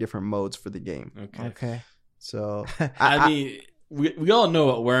 3 different modes for the game. Okay. So I mean, we all know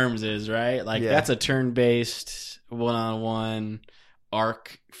what Worms is, right? Like that's a turn-based one-on-one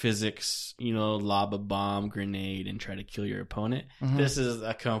arc physics, lob a bomb, grenade, and try to kill your opponent. This is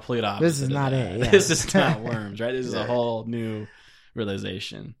a complete opposite. This is not it. Yeah. This is not Worms, right? This is a whole new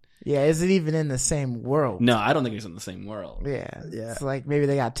realization. Yeah, is it even in the same world? No, I don't think it's in the same world. Yeah. Yeah. It's like maybe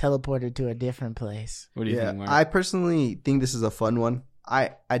they got teleported to a different place. What do you think, Mark? I personally think this is a fun one.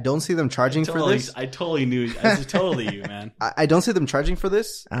 I don't see them charging for this. I totally knew. It's totally you, man. I don't see them charging for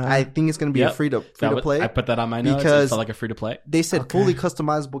this. I think it's going to be a free to play. I put that on my notes. because it felt like a free to play. They said fully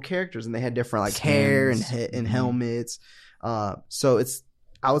customizable characters, and they had different like hair and helmets. So it's,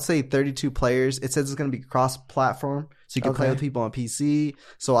 I would say 32 players. It says it's going to be cross platform, so you can play with people on PC.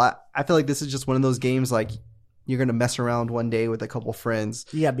 So I feel like this is just one of those games like you're going to mess around one day with a couple friends.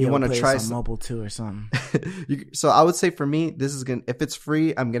 You gotta be able to play this on mobile too or something. So I would say for me, this is gonna, if it's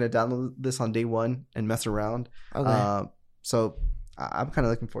free, I'm gonna download this on day one and mess around. Okay. So I'm kind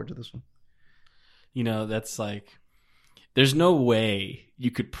of looking forward to this one. You know, that's like, there's no way you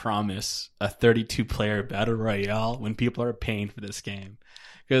could promise a 32 player battle royale when people are paying for this game.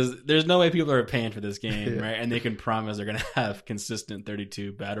 Because there's no way people are paying for this game, right? And they can promise they're going to have consistent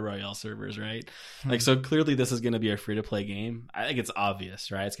 32 battle royale servers, right? Like, so clearly this is going to be a free-to-play game. I think it's obvious,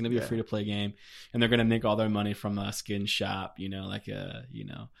 right? It's going to be a free-to-play game. And they're going to make all their money from a skin shop, you know, like a, you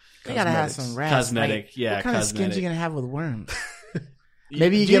know. They got to have some rats. Cosmetic, like, yeah, what kind cosmetic. of skins you going to have with worms?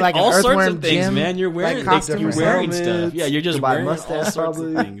 Maybe you Dude, get like an all earthworm sorts of things, gym, man. You're wearing, like you're wearing stuff. helmets, Yeah, you're just buy wearing all mustache, sorts of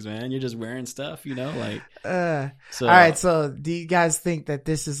probably. things, man. You're just wearing stuff, you know, like. So, all right. So, do you guys think that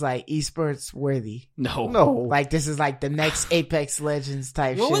this is like esports worthy? No. Like this is like the next Apex Legends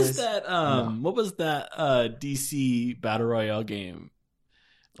type. What shit. was that? What was that? DC Battle Royale game?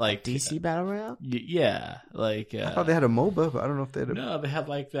 Like DC Battle Royale? Yeah, like. I thought they had a MOBA, but I don't know if they had. No, they had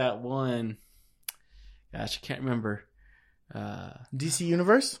like that one. Gosh, I can't remember. DC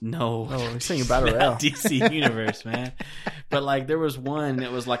Universe? No, you're saying a battle royale. DC Universe, man. But like there was one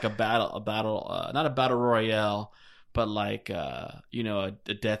that was like a battle, not a battle royale, but like you know, a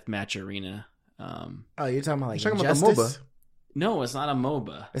deathmatch arena. Oh, you're talking about like you're talking Injustice? about the MOBA. No, it's not a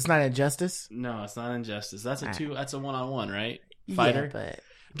MOBA. It's not Injustice? No, it's not Injustice. That's a All two. That's a one-on-one, right? Fighter. Yeah, but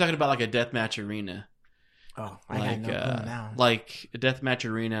I'm talking about like a deathmatch arena. oh, I Like got no clue now. like a deathmatch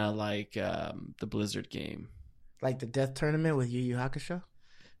arena, like the Blizzard game. Like the Death Tournament with Yu Yu Hakusho?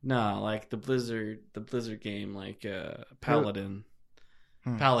 No, like the Blizzard game, like Paladins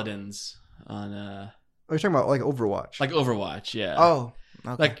on Oh, you're talking about like Overwatch. like Overwatch, yeah. Oh,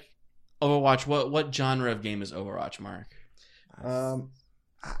 okay. Like Overwatch. What genre of game is Overwatch, Mark? I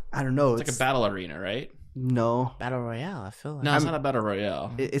don't know. It's like a battle arena, right? No, Battle Royale, I feel like. No, it's not a battle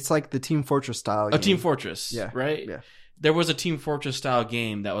royale. it's like the Team Fortress style. Oh, game. Team Fortress, Yeah, right? yeah. There was a Team Fortress style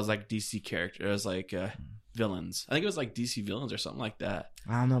game that was like DC character. It was like villains. I think it was like DC villains or something like that.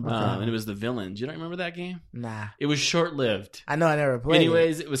 I don't know about And it was the villains. You don't remember that game? Nah. It was short lived. I know I never played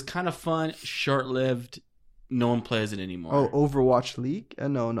Anyways, it was kind of fun. Short lived. No one plays it anymore. Oh, Overwatch League?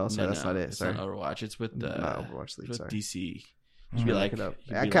 No, sorry, that's not it. It's Sorry, not Overwatch. It's with not Overwatch League. it's with Sorry. DC. You You be look like, it up.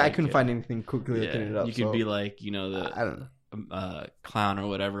 you I be couldn't like, find anything quickly looking it up. you could so be like, you know, I don't know. the clown or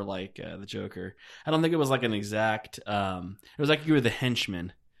whatever, like the Joker. I don't think it was like an exact. It was like you were the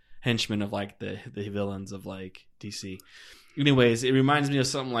henchman of like the villains of like DC. Anyways, it reminds me of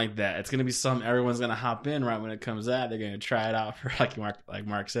something like that. It's gonna be something everyone's gonna hop in right when it comes out. They're gonna try it out for like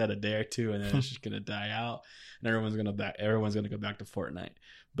Mark said, a day or two, and then it's just gonna die out, and everyone's gonna go back to Fortnite.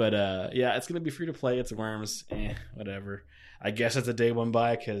 But yeah, it's gonna be free to play. It's Worms, whatever. I guess it's a day one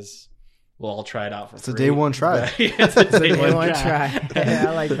buy because we'll all try it out for free. It's a day one try. It's a day one one try. try. Yeah,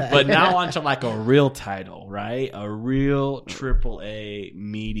 I like that. But now onto like a real title, right? A real AAA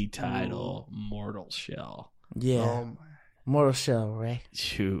meaty title, Mortal Shell. Yeah. Mortal Shell, right?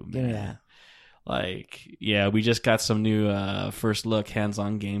 Shoot, man. Give me that. Like, yeah, we just got some new first look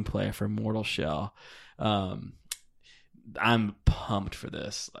hands-on gameplay for Mortal Shell. I'm pumped for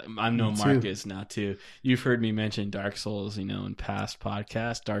this. I know Mark is now too. You've heard me mention Dark Souls, you know, in past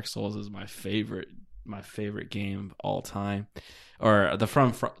podcasts. Dark Souls is my favorite game of all time, or the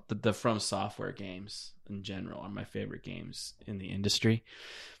From Software games in general are my favorite games in the industry.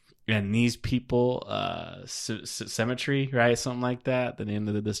 And these people, Symmetry, right, something like that, the name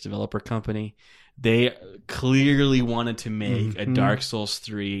of this developer company, they clearly wanted to make a Dark Souls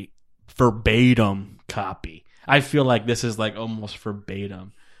 3 verbatim copy. I feel like this is like almost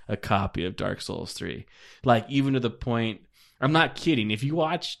verbatim a copy of Dark Souls 3. Like, even to the point, I'm not kidding. If you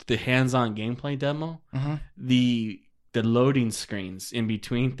watched the hands-on gameplay demo, the loading screens in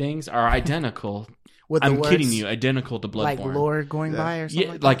between things are identical. I'm kidding you, identical to Bloodborne. Like lore going by or something.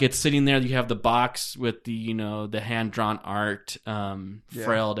 Yeah, like like that? it's sitting there. You have the box with the, you know, the hand-drawn art,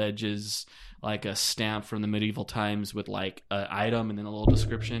 frailed edges, like a stamp from the medieval times with like an item and then a little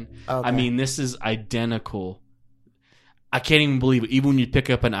description. Okay. I mean, this is identical. I can't even believe it. Even when you pick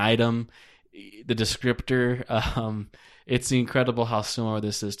up an item, the descriptor, it's incredible how similar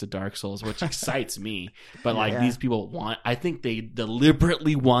this is to Dark Souls, which excites me. But like these people I think they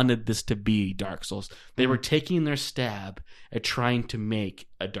deliberately wanted this to be Dark Souls. They were taking their stab at trying to make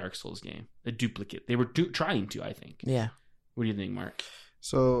a Dark Souls game, a duplicate. They were trying to, I think. Yeah. What do you think, Mark?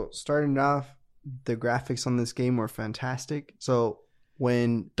 So starting off, the graphics on this game were fantastic. So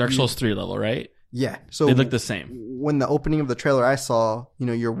when Dark Souls 3 level, right? Yeah. So they look the same. When the opening of the trailer I saw,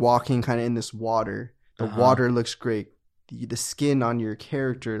 you're walking kind of in this water. The water looks great. The skin on your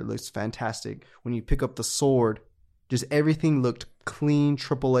character looks fantastic. When you pick up the sword, just everything looked clean,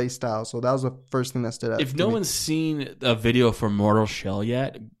 AAA style. So that was the first thing that stood out. If no one's seen a video for Mortal Shell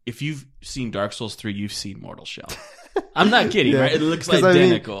yet, if you've seen Dark Souls 3, you've seen Mortal Shell. I'm not kidding, right? It looks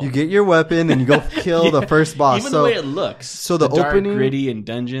identical. You get your weapon and you go kill the first boss. Even the way it looks. So the opening, dark, gritty, and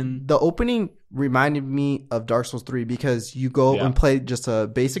dungeon. The opening reminded me of Dark Souls 3 because you go and play just a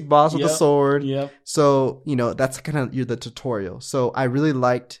basic boss with a sword. Yep. So, that's kind of the tutorial. So I really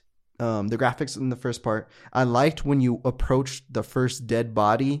liked the graphics in the first part. I liked when you approached the first dead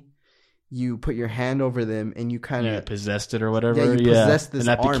body, you put your hand over them and you kind of possessed it or whatever. Yeah, you possessed this and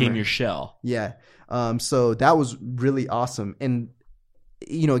that armor. became your shell. Yeah. So that was really awesome. And,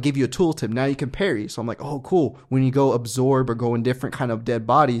 it gave you a tooltip. Now you can parry. So I'm like, oh, cool. When you go absorb or go in different kind of dead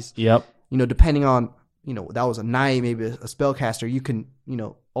bodies, depending on, that was a knight, maybe a spellcaster, you can,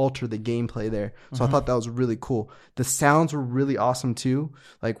 alter the gameplay there. So I thought that was really cool. The sounds were really awesome too.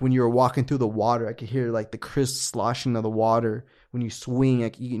 Like when you were walking through the water, I could hear like the crisp sloshing of the water. When you swing,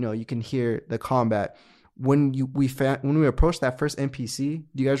 like, you can hear the combat. When we approached that first NPC,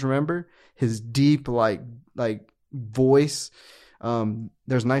 do you guys remember his deep like voice?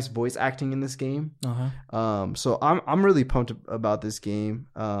 There's nice voice acting in this game. So I'm really pumped about this game.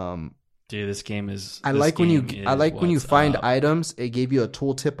 Dude, this game is. I like when you find items. It gave you a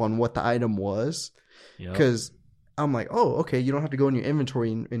tooltip on what the item was, because I'm like, oh, okay, you don't have to go in your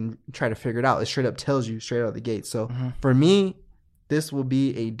inventory and try to figure it out. It straight up tells you straight out of the gate. So for me, this will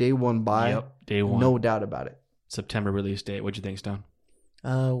be a day one buy. Yep, day one, no doubt about it. September release date. What'd you think, Stone?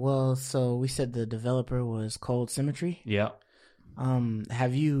 Well, so we said the developer was Cold Symmetry. Yeah.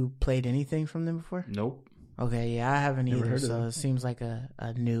 Have you played anything from them before? Nope. Okay, yeah, I haven't either. So it seems like a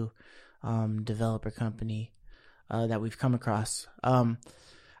new developer company that we've come across.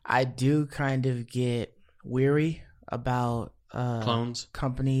 I do kind of get weary about clones,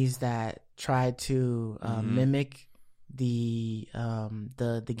 companies that try to mimic the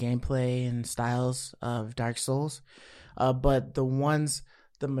gameplay and styles of Dark Souls, but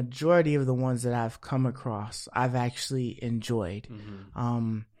the majority of the ones that I've come across, I've actually enjoyed.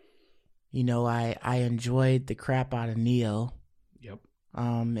 I enjoyed the crap out of Neo. Yep.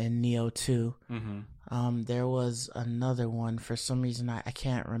 And Neo 2. There was another one, for some reason I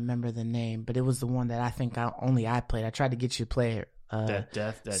can't remember the name, but it was the one that I think I played. I tried to get you to play it.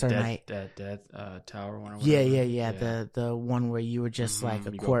 Death Tower one. Or yeah. The one where you were just like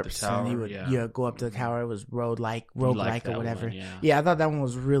a corpse and you would go up to the tower. It was roguelike or whatever. One, yeah, I thought that one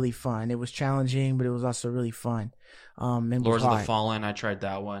was really fun. It was challenging, but it was also really fun. Lords of the Fallen, I tried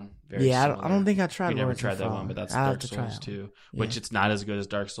that one. Very I don't think I tried. You never Lords tried of that Fallen. one, but that's I'll Dark Souls too, which Yeah. it's not as good as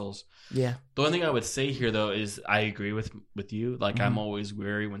Dark Souls. Yeah. The only thing I would say here though is I agree with you. Like I'm always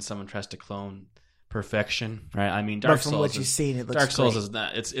wary when someone tries to clone perfection, right? I mean, Dark But from Souls what you've seen, it looks Dark Souls great. is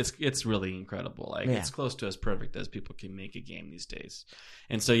not. It's really incredible. Like it's close to as perfect as people can make a game these days.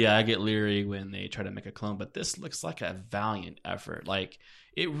 And so I get leery when they try to make a clone, but this looks like a valiant effort. Like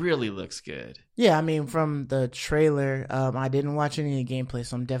it really looks good. Yeah, I mean, from the trailer, I didn't watch any of the gameplay,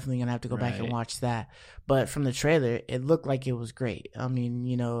 so I'm definitely gonna have to go back and watch that. But from the trailer, it looked like it was great. I mean,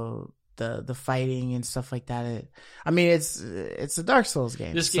 the fighting and stuff like that. It's a Dark Souls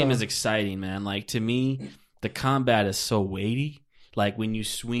game. This game is exciting, man. Like to me, the combat is so weighty. Like when you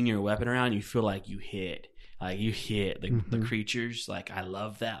swing your weapon around, you feel like you hit. Like you hit the creatures. Like I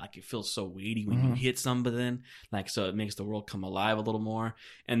love that. Like it feels so weighty when you hit something. Like so it makes the world come alive a little more.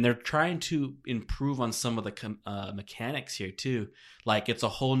 And they're trying to improve on some of the mechanics here too. Like it's a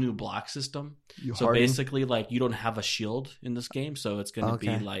whole new block system. Basically, like you don't have a shield in this game, so it's going to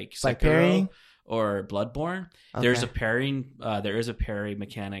be like Sekiro parrying or Bloodborne. Okay. There's a parrying. There is a parry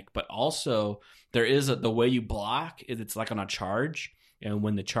mechanic, but also there is the way you block is it's like on a charge, and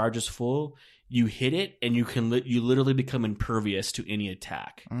when the charge is full, you hit it, and you literally become impervious to any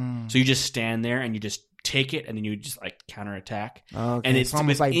attack. So you just stand there and you just take it, and then you just like counterattack. Okay. And it's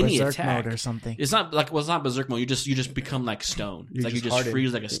almost like any Berserk attack mode or something. It's not like it's not Berserk mode. You just become like stone. It's like you just harden.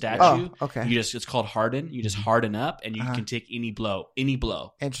 freeze like a statue. Oh, okay. It's called harden. You just harden up, and you can take any blow.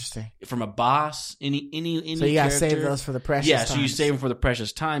 Interesting. From a boss, any. So you gotta character. save those for the precious Yeah, times. so you save them for the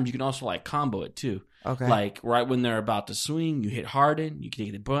precious times. You can also like combo it too. Okay. Like right when they're about to swing, you hit harden, you can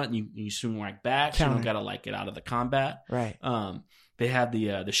take the button, you swing right back. So you don't gotta like get out of the combat. Right. They have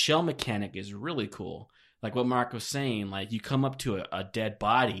the shell mechanic is really cool. Like what Mark was saying, like you come up to a dead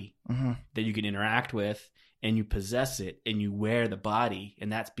body that you can interact with, and you possess it, and you wear the body,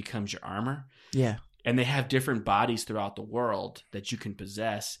 and that becomes your armor. Yeah. And they have different bodies throughout the world that you can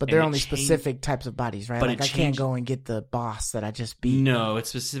possess. But they're only specific types of bodies, right? But like I can't go and get the boss that I just beat. No, it's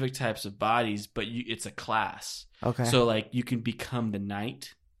specific types of bodies, but it's a class. Okay. So like you can become the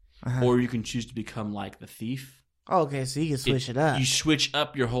knight, or you can choose to become like the thief. Oh, okay, so you can switch it up. You switch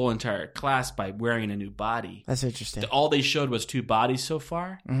up your whole entire class by wearing a new body. That's interesting. All they showed was 2 bodies so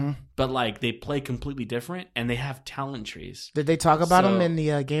far, but like they play completely different, and they have talent trees. Did they talk about them in the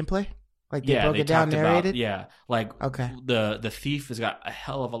gameplay? Like they broke it down, narrated? Like okay. The thief has got a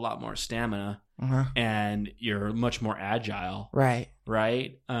hell of a lot more stamina, and you're much more agile. Right.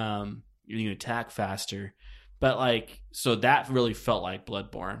 You can attack faster. But like, so that really felt like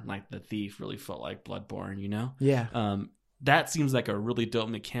Bloodborne. Like the thief really felt like Bloodborne, you know? Yeah. That seems like a really dope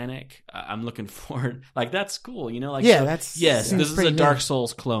mechanic. I'm looking forward. Like that's cool, you know? Like this is a Dark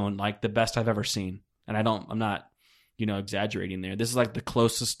Souls clone, like the best I've ever seen. And I'm not, exaggerating there. This is like the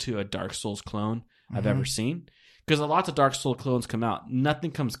closest to a Dark Souls clone I've ever seen. Because lots of Dark Souls clones come out.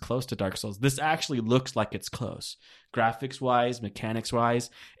 Nothing comes close to Dark Souls. This actually looks like it's close. Graphics-wise, mechanics-wise.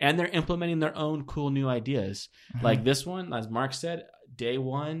 And they're implementing their own cool new ideas. Like this one, as Mark said, day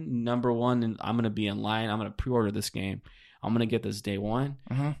one, number one, and I'm going to be in line. I'm going to pre-order this game. I'm going to get this day one.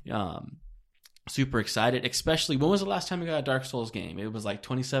 Super excited. Especially, when was the last time you got a Dark Souls game? It was like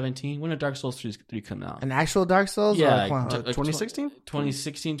 2017. When did Dark Souls 3 come out? An actual Dark Souls? Yeah. 2016?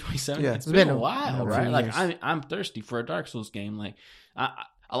 2016, 2017. Yeah. It's been a a while, right? few Like, years. I'm thirsty for a Dark Souls game. Like,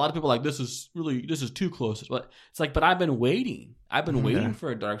 a lot of people are like, this is too close. But it's like, but I've been waiting. I've been waiting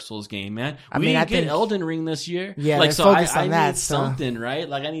for a Dark Souls game, man. I We mean, didn't I get think- Elden Ring this year. Yeah, like they're so focused I on that, need so- something, right?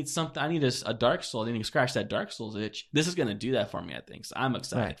 Like I need something. I need a Dark Souls. I need to scratch that Dark Souls itch. This is gonna do that for me, I think. So I'm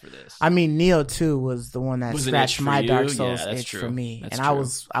excited Right. for this. I mean, Neo 2 was the one that Was an itch scratched for my you? Dark Yeah, Souls that's itch true. for me. That's and true.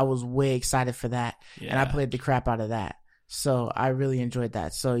 I was way excited for that. And I Yeah. played the crap out of that. So I really enjoyed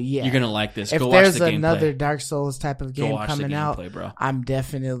that. So yeah. You're gonna like this. If Go watch there's the gameplay. another Dark Souls type of Go game watch the coming out, gameplay, bro. I'm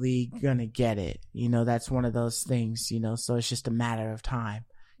definitely gonna get it. That's one of those things, so it's just a matter of time.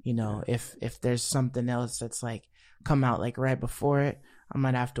 If there's something else that's like come out like right before it, I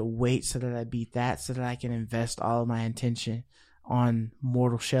might have to wait so that I beat that so that I can invest all of my attention on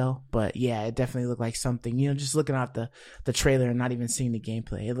Mortal Shell. But yeah, it definitely looked like something, just looking at the trailer and not even seeing the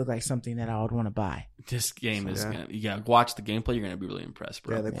gameplay, it looked like something that I would want to buy. This game is you gotta watch the gameplay. You're gonna be really impressed,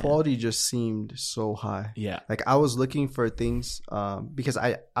 bro. Yeah, the quality just seemed so high. Yeah. Like I was looking for things because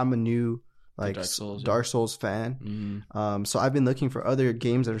I'm a new Dark Souls Souls, fan. Mhm. So I've been looking for other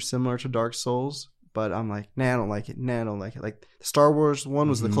games that are similar to Dark Souls, but I'm like, nah, I don't like it. Like the Star Wars one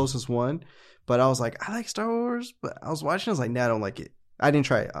was the closest one, but I was like, I like Star Wars, but I was watching, I was like, nah, I don't like it. I didn't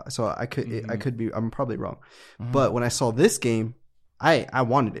try it, so I could be, I'm probably wrong. But when I saw this game, I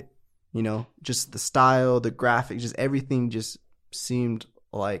wanted it. Just the style, the graphics, just everything just seemed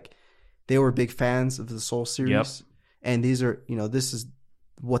like they were big fans of the Soul series. Yep. And these are, this is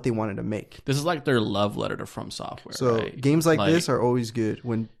what they wanted to make. This is like their love letter to From Software. So right? games like this are always good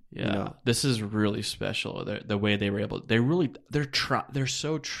when this is really special. The way they were able, they're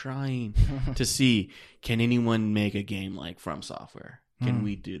so trying to see, can anyone make a game like From Software? Can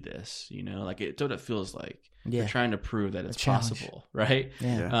we do this? Like it's what it feels like. Yeah. They're trying to prove that it's challenge. possible, right?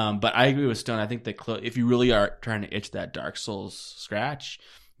 Yeah. But I agree with Stone. I think if you really are trying to itch that Dark Souls scratch,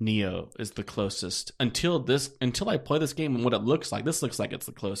 Neo is the closest until I play this game and what it looks like. This looks like it's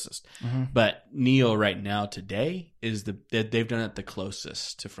the closest, but Neo right now today is they've done it the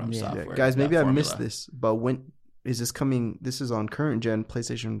closest to From Software. Yeah. Guys, maybe that I formula. missed this, but when is this coming? This is on current gen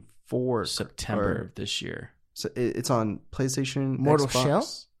PlayStation 4. September of this year. So it's on PlayStation, Mortal Xbox, Shell?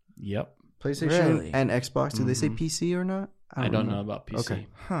 Yep. PlayStation Really? and Xbox. Did they say PC or not? I don't know about PC. Okay.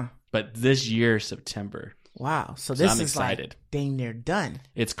 Huh. But this year, September, Wow. So So this I'm is excited. like dang near done.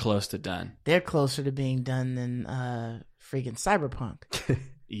 it's close to done. They're closer to being done than freaking Cyberpunk.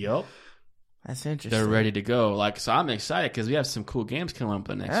 Yep. That's interesting. They're ready to go. So I'm excited because we have some cool games coming up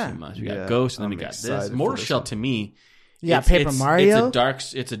in the next few months. We got Yeah, Ghost, and then I'm we got this. excited Mortal for this Shell one. to me. You got Paper Mario?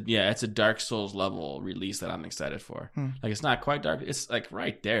 It's a Dark Souls level release that I'm excited for. Like it's not quite dark. It's like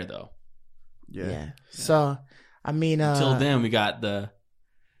right there though. Yeah. So I mean, Until then, we got the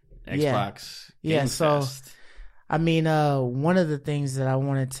Xbox. Yeah, Game so- Fest. I mean, one of the things that I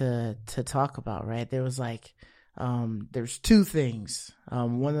wanted to talk about, right? There was like, there's two things.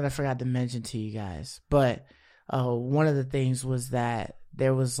 One that I forgot to mention to you guys, but one of the things was that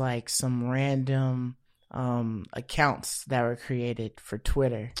there was like some random accounts that were created for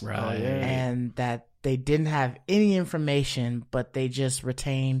Twitter. Right. And that they didn't have any information, but they just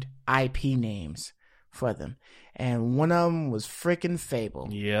retained IP names for them. And one of them was freaking Fable.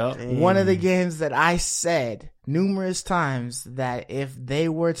 Yep. One of the games that I said numerous times that if they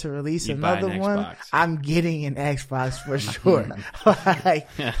were to release another one, Xbox. I'm getting an Xbox for sure.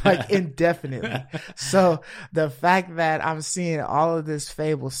 like indefinitely. So the fact that I'm seeing all of this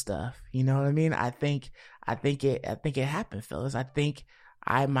Fable stuff, you know what I mean? I think it happened, fellas. I think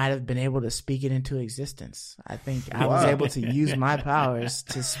I might have been able to speak it into existence. I think I was able to use my powers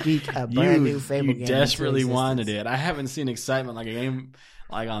to speak a brand new Fable game. You desperately wanted it. I haven't seen excitement like a game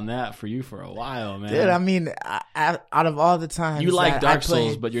like on that for you for a while, man. Dude, I mean, out of all the times you like that Dark I played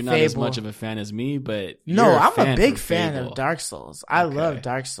Souls, but you're not Fable, as much of a fan as me. But no, you're I'm a big from fan Fable. of Dark Souls. I love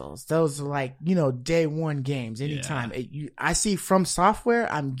Dark Souls. Those are like, day one games. Anytime I see From Software,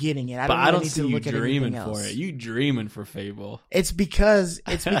 I'm getting it. I don't see need to you look at dreaming anything else. for it. You dreaming for Fable. It's because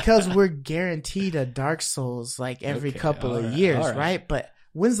we're guaranteed a Dark Souls like every couple of years, right? But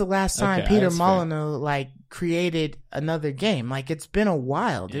when's the last time Peter Molyneux like created another game? Like it's been a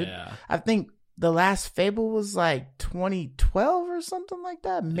while, dude. Yeah. I think the last Fable was like 2012 or something like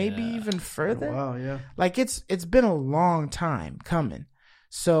that, maybe even further. Wow, yeah. Like it's been a long time coming.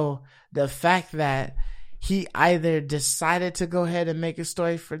 So the fact that he either decided to go ahead and make a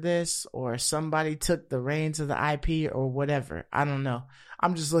story for this, or somebody took the reins of the IP or whatever, I don't know.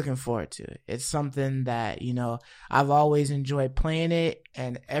 I'm just looking forward to it. It's something that, I've always enjoyed playing it.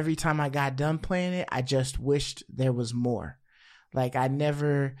 And every time I got done playing it, I just wished there was more. Like I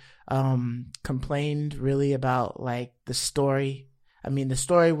never complained really about like the story. I mean, the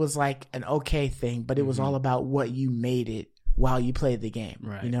story was like an okay thing, but it was all about what you made it while you played the game.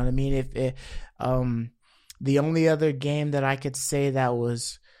 Right. You know what I mean? The only other game that I could say that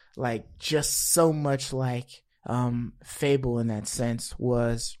was like just so much like Fable in that sense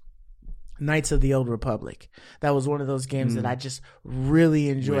was Knights of the Old Republic. That was one of those games that I just really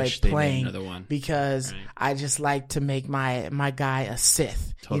enjoyed playing because I just like to make my guy a Sith.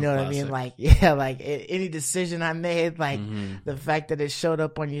 Total you know what classic. I mean? Like any decision I made, like the fact that it showed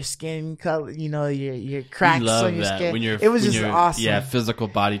up on your skin color, your cracks on your skin. It was just awesome. Yeah, physical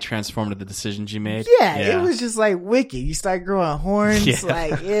body transformed to the decisions you made. Yeah, it was just like wicked. You start growing horns.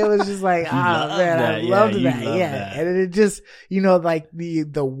 Like it was just like, I loved that. Yeah. And it just, like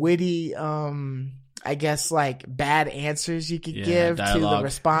the witty, I guess like bad answers you could give dialogue. to the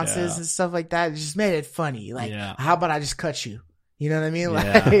responses and stuff like that. It just made it funny. Like, how about I just cut you? You know what I mean?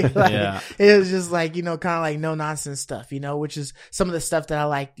 It was just like, kind of like no nonsense stuff, which is some of the stuff that I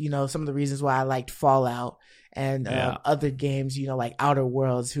liked, some of the reasons why I liked Fallout and other games, like Outer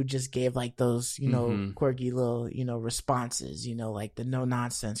Worlds, who just gave like those, quirky little, responses, like the no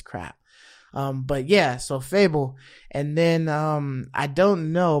nonsense crap. But yeah, so Fable. And then, I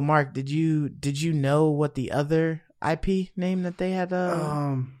don't know, Mark, did you know what the other IP name that they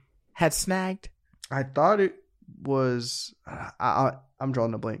had snagged? I thought it was, I'm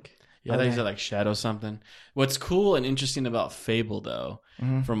drawing a blank. Yeah, I think it's like Shadow something. What's cool and interesting about Fable though,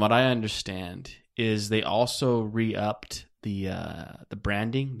 from what I understand, is they also re-upped the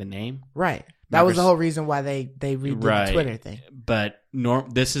branding, the name. Right. That was the whole reason why they redid the Twitter thing. But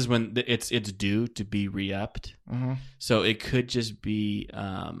this is when it's due to be re-upped. So it could just be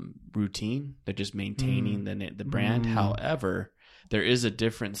routine. They're just maintaining the brand. However, there is a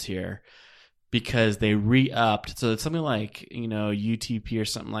difference here because they re-upped. So it's something like, UTP or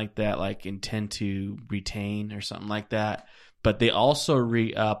something like that, like intend to retain or something like that. But they also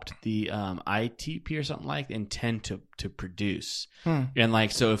re-upped the ITP or something like intend to produce. And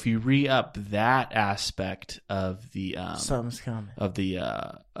like, so if you re-up that aspect of the something's coming. Of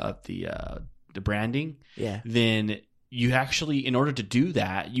the branding, then you actually, in order to do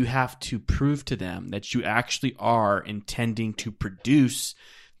that, you have to prove to them that you actually are intending to produce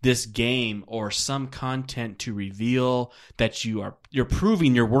this game or some content to reveal that you're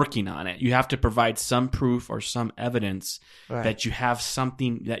proving you're working on it. You have to provide some proof or some evidence that you have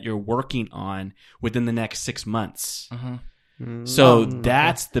something that you're working on within the next 6 months. So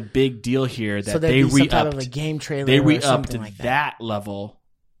that's the big deal here, that they re-upped a game trailer. They re-upped like that level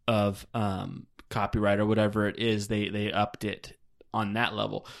of copyright or whatever it is. They upped it on that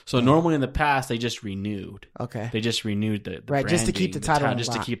level. So normally in the past they just renewed. Okay. They just renewed the branding, just to keep the title on just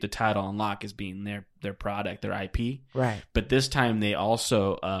lock. to keep the title on lock as being their product, their IP. Right. But this time they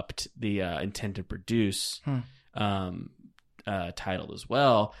also upped the intent to produce title as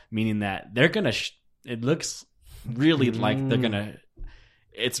well, meaning that they're gonna. It looks really like they're gonna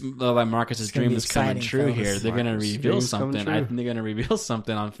it's like Marcus's dream is coming true here. They're gonna reveal something. I think they're gonna reveal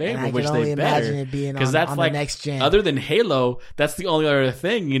something on Fable, which they better, because that's on like the next gen. Other than Halo, that's the only other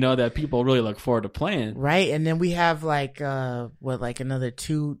thing that people really look forward to playing. Right, and then we have like another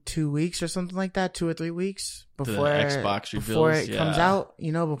two weeks or something like that, 2 or 3 weeks before the Xbox reveals, before it comes out.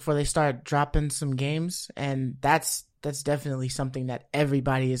 Before they start dropping some games, and that's definitely something that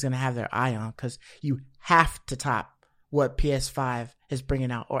everybody is gonna have their eye on, because you have to top what PS5 is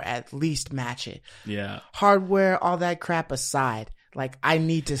bringing out, or at least match it. Yeah. Hardware, all that crap aside, like, I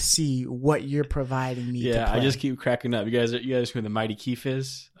need to see what you're providing me. Yeah, to play. I just keep cracking up. You guys know who the Mighty Keith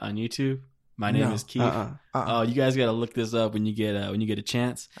is on YouTube? My name is Keith. Oh, you guys got to look this up when you get a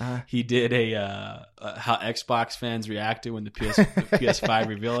chance. He did how Xbox fans reacted when the PS5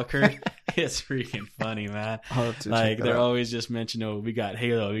 reveal occurred. It's freaking funny, man. Like, they're always just mentioning, "Oh, we got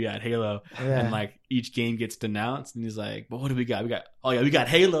Halo, and like each game gets denounced, and he's like, "But what do we got? We got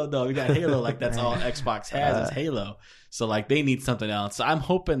Halo though. We got Halo. Like, that's all Xbox has is Halo. So like they need something else. So I'm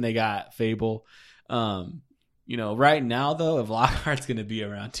hoping they got Fable." Right now though, if Lockhart's going to be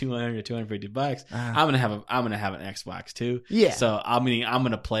around $200 or $250, I'm gonna have an Xbox too. Yeah. So I'm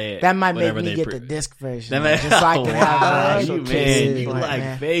gonna play it. That might make me get the disc version. Just so I can have the actual you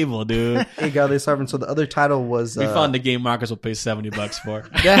like Fable, dude. Hey, God, so the other title was we found the game Marcus will pay $70 for.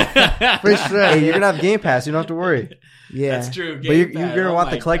 For sure. Hey, you're gonna have Game Pass. You don't have to worry. Yeah, that's true. But you're gonna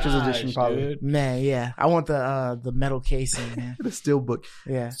want the collector's edition, probably. Dude. Man, yeah, I want the metal casing, man. The steel book.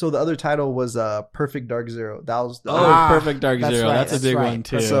 Yeah. So the other title was Perfect Dark Zero. That was Perfect Dark Zero. Right, that's a big one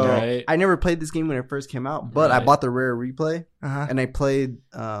too. So right? I never played this game when it first came out, but I bought the Rare Replay, and I played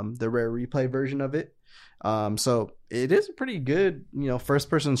the Rare Replay version of it. So it is a pretty good, first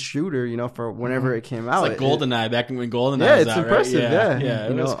person shooter, for whenever it came out. It's like GoldenEye back when GoldenEye was it's out, impressive. Right? Yeah,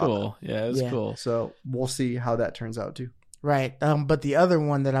 it was cool. Yeah, it was cool. So we'll see how that turns out too. Right. But the other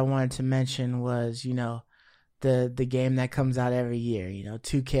one that I wanted to mention was, the game that comes out every year,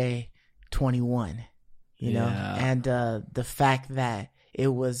 2K21, and the fact that it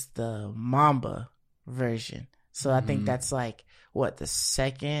was the Mamba version. So I think that's like the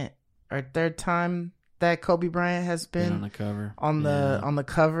second or third time that Kobe Bryant has been on the cover on the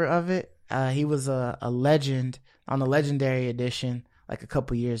cover of it. He was a legend on the Legendary Edition like a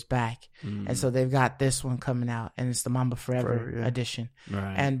couple years back, and so they've got this one coming out, and it's the Mamba Forever edition.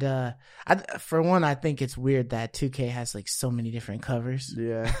 Right. And for one, I think it's weird that 2K has like so many different covers.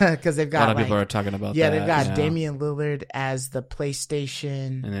 Yeah, because they've got a lot of people are talking about. Yeah, that, they've got Damian Lillard as the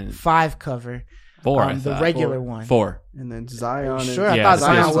PlayStation and then 5 cover. 4, the regular one. 4, and then Zion. Sure, I thought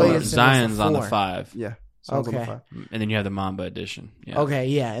Zion Williamson Zion's was the on the 4. 5. Yeah. Okay. And then you have the Mamba edition. Yeah. Okay,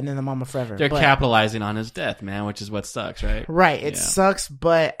 yeah, and then the Mamba Forever. They're capitalizing on his death, man, which is what sucks, right? Right, it sucks,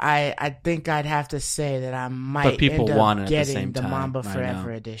 but I think I'd have to say that I might end up getting the Mamba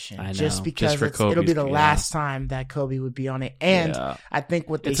Forever edition, just because it'll be the last time that Kobe would be on it, and I think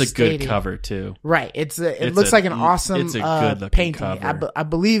what they it's a stated, good cover too. Right, it looks like an awesome it's a good painting. cover. I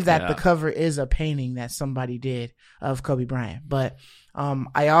believe that the cover is a painting that somebody did of Kobe Bryant, but.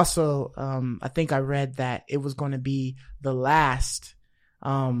 I also, I think I read that it was going to be the last,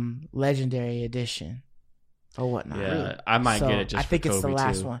 Legendary edition or whatnot. Yeah, really. I might get it just I think for Kobe it's the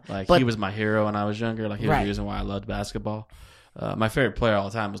last too. one. Like, but, he was my hero when I was younger. Like, he was the reason why I loved basketball. My favorite player all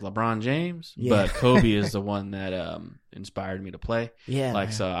the time was LeBron James, but Kobe is the one that inspired me to play. Yeah,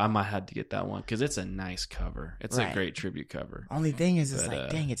 like, so I might have to get that one because it's a nice cover. It's a great tribute cover. Only thing is, it's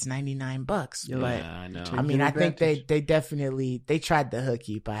dang, it's $99. But yeah, I know. I mean, I think they definitely tried to hook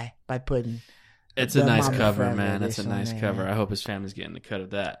you by putting. It's a nice cover, man. It's a nice cover. I hope his family's getting the cut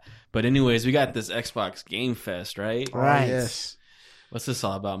of that. But anyways, we got this Xbox Game Fest, right? Right. Yes. What's this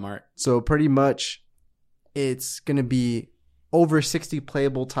all about, Mark? So pretty much, it's gonna be over 60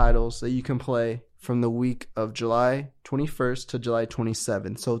 playable titles that you can play from the week of July 21st to July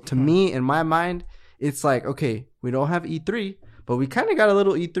 27th. So to me, in my mind, it's like, okay, we don't have E3, but we kind of got a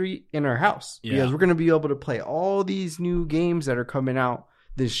little E3 in our house because we're going to be able to play all these new games that are coming out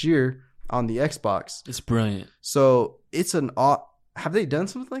this year on the Xbox. It's brilliant. So it's have they done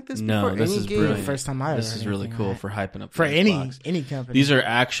something like this before? No, this is brilliant. First time I This is really cool for hyping up for the any Xbox. company. These are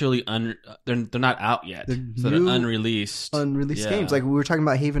actually they're not out yet. They're unreleased games. Like we were talking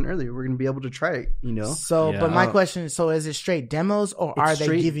about Haven earlier. We're going to be able to try it, So, but my question is, so is it straight demos or are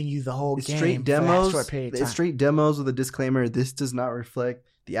they giving you the whole game? Straight demos. For that short period of time? It's straight demos with a disclaimer. This does not reflect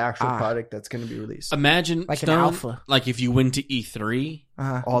the actual product that's going to be released. Imagine like Stone, an alpha. Like if you went to E3,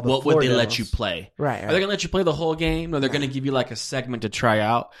 what would they let you play? Right. Are they going to let you play the whole game? Or they're going to give you like a segment to try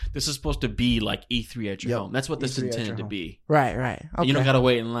out? This is supposed to be like E3 at your home. That's what this is intended to be. Right. Okay. You don't got to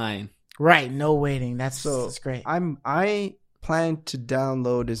wait in line. Right. No waiting. That's great. plan to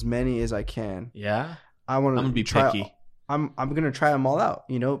download as many as I can. Yeah, I want to. I'm gonna be try, picky. I'm gonna try them all out.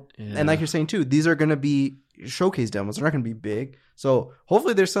 You know, Yeah. and like you're saying too, these are gonna be showcase demos. They're not gonna be big. So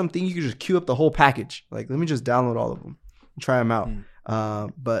hopefully there's something you can just queue up the whole package. Like let me just download all of them, and try them out.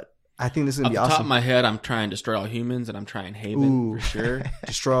 But I think this is gonna Off be the awesome. top of my head, I'm trying Destroy All Humans, and I'm trying Haven for sure.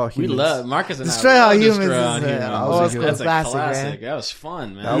 Destroy all We humans. love Marcus and Destroy I. All love Humans Destroy is All a Humans. old school That's a classic, classic. man. That was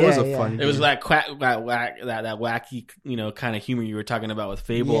fun, man. That Yeah, was a yeah. fun. It was game. that that wacky, kind of humor you were talking about with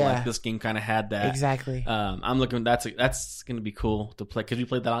Fable. Yeah. Like this game kind of had that. Exactly. I'm looking. That's gonna be cool to play because we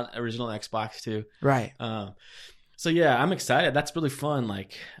played that on original Xbox too. Right. So yeah, I'm excited. That's really fun.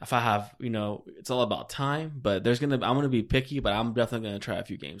 Like if I have, it's all about time. But I'm gonna be picky, but I'm definitely gonna try a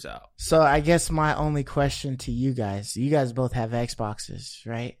few games out. So I guess my only question to you guys both have Xboxes,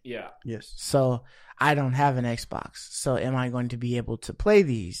 right? Yeah. Yes. So I don't have an Xbox. So am I going to be able to play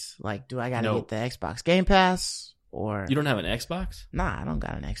these? Like, do I got to No. get the Xbox Game Pass or? You don't have an Xbox? Nah, I don't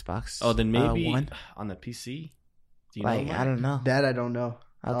got an Xbox. Oh, then maybe one. on the PC. Do you Like, know? I don't know. That I don't know.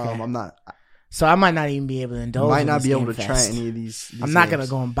 Okay. I'm not. So I might not even be able to indulge. Might in not this be able Game to try Fest. any of these. I'm not games.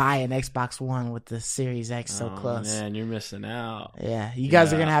 gonna go and buy an Xbox One with the Series X so close. Man, you're missing out. Yeah, you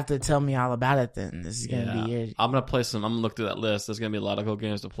guys are Yeah. gonna have to tell me all about it. Then this is gonna Yeah. be your. I'm gonna play some. I'm gonna look through that list. There's gonna be a lot of cool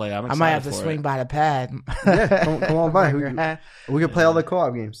games to play. I'm I excited might have to for swing it. by the pad. Yeah, come on by. Yeah, We can play all the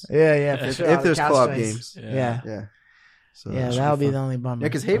co-op games. yeah, for If- sure. if all the there's couch co-op strings. games. Yeah, Yeah. So yeah, that should that'll be fun. the only bummer. Yeah,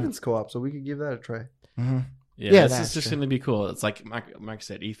 because Haven's co-op, so we could give that a try. Mm-hmm. Yeah, this that's is just true. gonna be cool. It's like Mike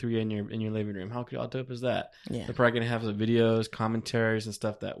said, E3 in your living room. How dope is that? Yeah. They're probably gonna have some videos, commentaries, and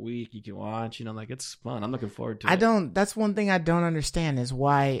stuff that week you can watch. Like it's fun. I'm looking forward to it. That's one thing I don't understand is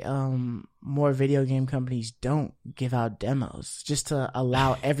why more video game companies don't give out demos just to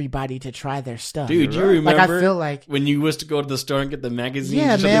allow everybody to try their stuff. Dude, you right. remember Like I feel like when you used to go to the store and get the magazine?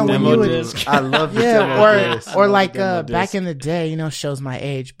 Yeah, just man, the when demo you would- disc? I love the yeah, demo disc. or love like the demo back disc. in the day, shows my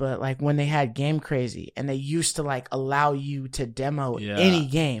age, but like when they had Game Crazy and they used to like allow you to demo Yeah. any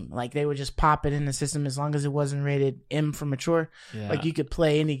game, like they would just pop it in the system as long as it wasn't rated M for mature. Yeah. Like you could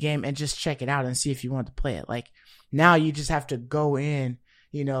play any game and just check it out and see if you want to play it. Like now you just have to go in,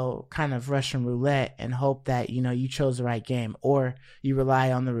 kind of Russian roulette and hope that, you chose the right game, or you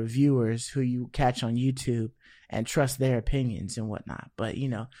rely on the reviewers who you catch on YouTube and trust their opinions and whatnot. But,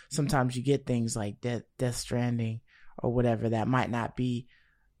 sometimes you get things like Death Stranding or whatever that might not be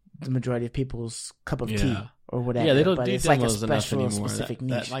the majority of people's cup of tea Yeah. or whatever. Yeah, they don't but do it's like a demos enough special anymore. specific That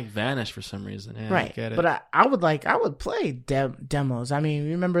niche. like vanished for some reason. Yeah, Right. I get it. But I would play demos. I mean,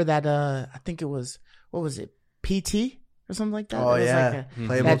 remember that I think it was, what was it? PT or something like that? Oh, It was yeah. like a-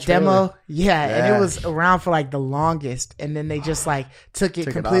 Playable that trailer. demo. Yeah, and Yeah. it was around for like the longest, and then they just like took it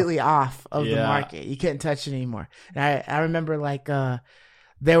Took it completely off of the Yeah. market. You couldn't touch it anymore. And I remember like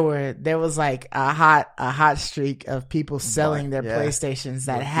there was like a hot streak of people selling their yeah. PlayStations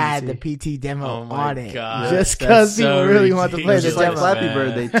that The had the PC. PT demo Oh my on it, God. just That's because people so really want to It play was the just like demo. Flappy man.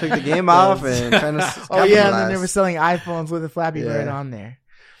 Bird. They took the game off and kind of. Oh yeah, and then they were selling iPhones with a Flappy Bird Yeah. on there.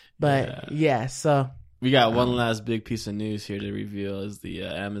 But yeah, so We got one last big piece of news here to reveal: is the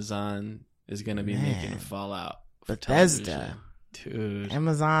Amazon is going to be Man. making Fallout for Bethesda. television. Dude.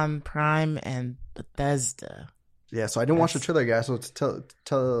 Amazon Prime and Bethesda. Yeah, so I didn't watch the trailer, guys. So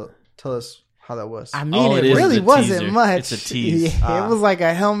tell us how that was. I mean, All it it is really is a wasn't teaser. much. It's a tease. Yeah, it was like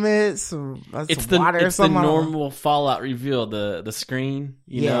a helmet, some It's water or the something. I don't know. normal Fallout reveal, the screen,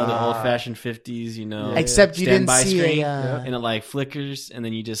 Yeah. the old fashioned 50s, Except you didn't standby see screen, a. and it like flickers, and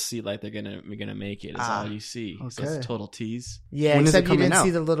then you just see like they're gonna make it. That's all you see. So it's okay. a total tease. Yeah, When is it except you coming didn't out? see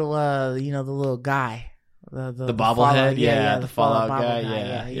the little, the little guy, the bobblehead? Fallout- Yeah, the Fallout bobble guy,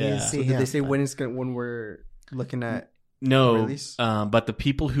 Yeah, you yeah. didn't So see So him. did they say when we're looking at? No, Release? but the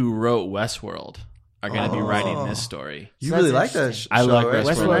people who wrote Westworld are going to be writing Oh. this story. You So really that's like that? interesting. I like right? Westworld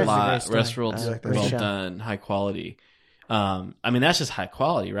Westworld's a a lot. great story. Westworld's I like that well show. done, high quality. I mean, that's just high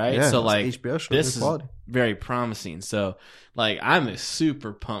quality, right? Yeah, so it's like HBO show, this good is quality. very promising. So like I'm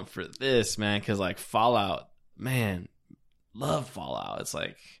super pumped for this, man, because like Fallout, man, love Fallout. It's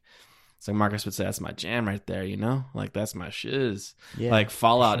like Marcus would say, that's my jam right there, like that's my shiz. Yeah, Like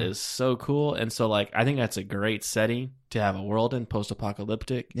Fallout for sure. is so cool, and so like I think that's a great setting to have a world in,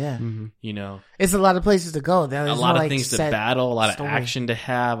 post-apocalyptic. Yeah, Mm-hmm. it's a lot of places to go. There's A lot no, of things to set battle, a lot story. of action to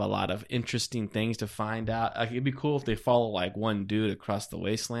have, a lot of interesting things to find out. Like, it'd be cool if they follow like one dude across the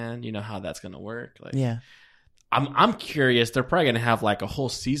wasteland. You know how that's gonna work. Like, Yeah, I'm curious. They're probably gonna have like a whole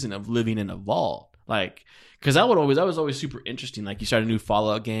season of living in a vault. Like, because that was always super interesting. Like, you start a new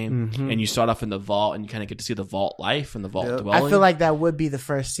Fallout game, and you start off in the vault, and you kind of get to see the vault life and the vault dwelling. I feel like that would be the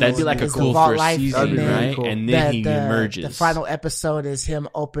first season. That'd be like a cool first season, right? Cool. And then he emerges. The final episode is him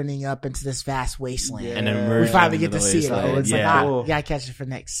opening up into this vast wasteland. And then emerging. We finally get to see it. It's like, cool. You gotta catch it for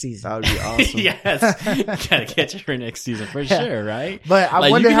next season. That would be awesome. Yes. Gotta catch it for next season for sure, right? But I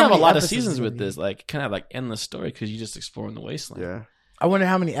like, wonder you can how have a many lot of episodes seasons with this, like kind of like endless story because you just exploring the wasteland. Yeah. I wonder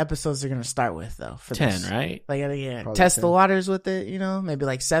how many episodes they're gonna start with though. For 10, this. Right? Like, test 10. the waters with it. Maybe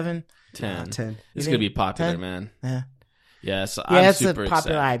like 7. 10. 10. It's gonna be popular, 10? man. Yeah. Yeah, so yeah, I'm it's super a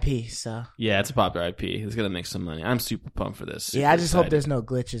popular excited. IP. So yeah, it's a popular IP. It's gonna make some money. I'm super pumped for this. Yeah, I just hope there's no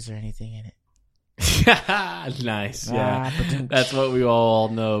glitches or anything in it. Nice. Yeah, that's what we all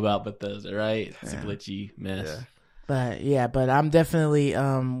know about Bethesda, right? It's a glitchy mess. Yeah. But I'm definitely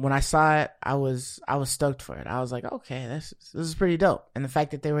when I saw it, I was stoked for it. I was like, okay, this is pretty dope. And the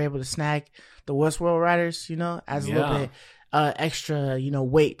fact that they were able to snag the Westworld writers, adds a little bit extra,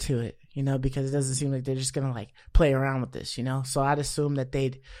 weight to it, because it doesn't seem like they're just gonna like play around with this, So I'd assume that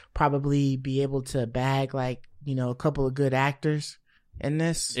they'd probably be able to bag like, a couple of good actors in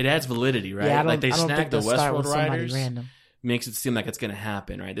this. It adds validity, right? Yeah, like they snagged the Westworld writers. writers. Random. Makes it seem like it's going to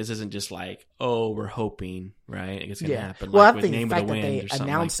happen, right? This isn't just like, oh, we're hoping, right? It's going to happen. Well, like I with think Name the of fact the that Wind they or something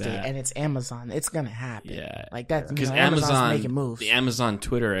announced like it that. and it's Amazon, it's going to happen. Yeah. Like that, because Amazon's making moves. The Amazon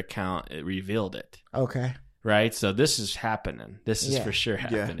Twitter account, it revealed it. Okay. Right? So this is happening. This is for sure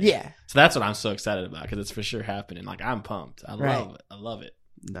happening. Yeah. So that's what I'm so excited about because it's for sure happening. Like, I'm pumped. I love it. I love it.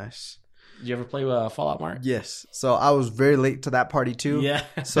 Nice. Did you ever play Fallout, Mark? Yes. So I was very late to that party too. Yeah.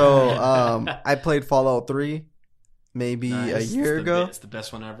 So I played Fallout 3 maybe a year ago. It's the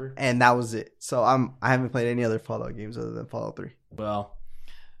best one ever. And that was it. So I haven't played any other Fallout games other than Fallout 3. Well,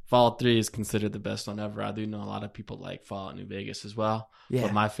 Fallout 3 is considered the best one ever. I do know a lot of people like Fallout New Vegas as well. Yeah.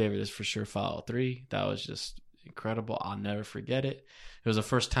 But my favorite is for sure Fallout 3. That was just incredible. I'll never forget it. It was the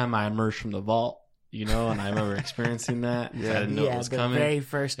first time I emerged from the vault. And I remember experiencing that. I didn't know it was coming. Very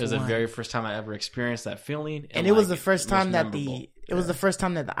first it was the very first time I ever experienced that feeling. And it was the first time that the first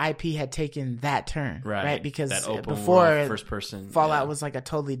time that the IP had taken that turn, right? Because before world, first person Fallout was like a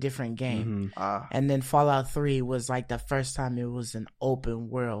totally different game, and then Fallout 3 was like the first time it was an open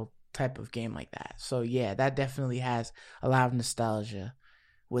world type of game like that. So yeah, that definitely has a lot of nostalgia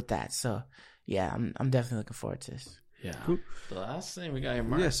with that. So yeah, I'm definitely looking forward to this. Yeah. Cool. The last thing we got here,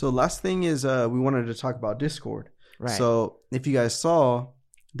 Mark. Yeah, so last thing is we wanted to talk about Discord. Right. So if you guys saw,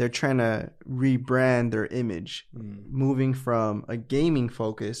 they're trying to rebrand their image, moving from a gaming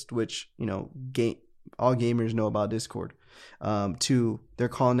focused, which, all gamers know about Discord, to they're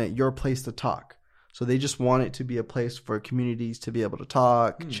calling it your place to talk. So they just want it to be a place for communities to be able to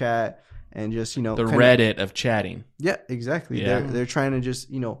talk, chat, and just, the Reddit of chatting. Yeah, exactly. Yeah. They're trying to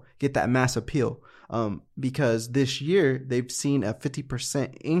just, get that mass appeal. Because this year they've seen a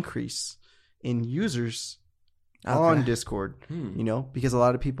 50% increase in users on Discord, because a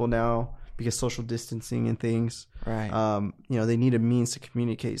lot of people now, because social distancing and things, right. They need a means to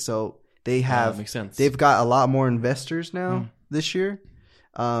communicate. So they have, makes sense. They've got a lot more investors now this year.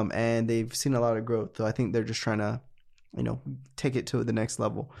 And they've seen a lot of growth. So I think they're just trying to, take it to the next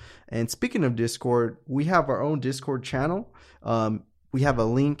level. And speaking of Discord, we have our own Discord channel. We have a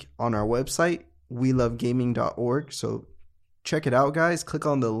link on our website, welovegaming.org. So check it out, guys. Click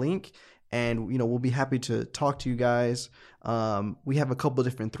on the link and, we'll be happy to talk to you guys. We have a couple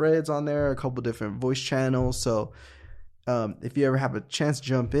different threads on there, a couple different voice channels. So if you ever have a chance,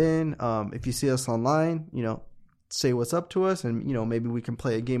 jump in. If you see us online, say what's up to us and, maybe we can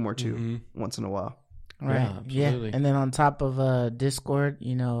play a game or two once in a while. Right. Yeah. And then on top of Discord,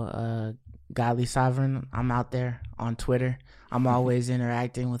 Godly Sovereign, I'm out there on Twitter. I'm always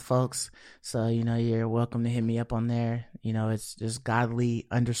interacting with folks. So, you're welcome to hit me up on there. It's just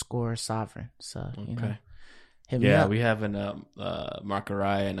godly_sovereign. So, hit me up. We haven't, Mark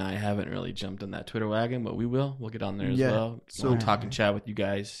Araya and I haven't really jumped on that Twitter wagon, but we will. We'll get on there as well. So we'll talk and chat with you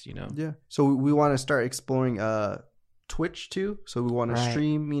guys, Yeah. So we want to start exploring Twitch too. So we want to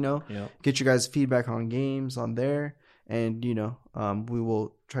stream, get your guys' feedback on games on there. And, we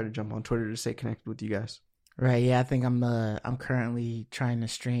will try to jump on Twitter to stay connected with you guys. Right, yeah, I think I'm currently trying to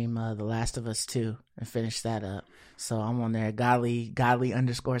stream The Last of Us 2 and finish that up. So I'm on there,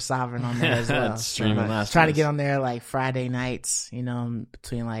 godly_sovereign on there as well. Streaming Last trying to get on there like Friday nights,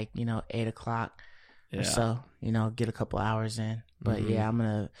 between 8 o'clock or so, get a couple hours in. But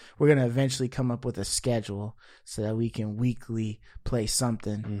we're gonna eventually come up with a schedule so that we can weekly play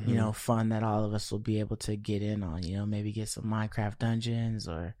something, fun that all of us will be able to get in on. Maybe get some Minecraft dungeons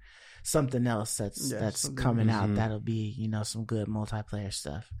or something else that's coming out. That'll be some good multiplayer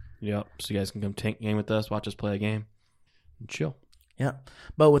stuff. Yep. So you guys can come tank game with us, watch us play a game, and chill. Yep.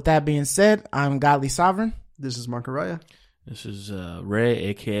 But with that being said, I'm Godly Sovereign. This is Mark Araya. This is Ray,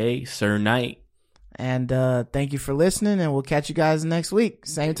 aka Sir Knight. And thank you for listening, and we'll catch you guys next week.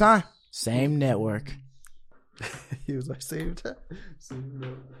 Same time, same network. He was like, same time.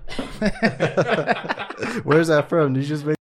 Where's that from? Did you just make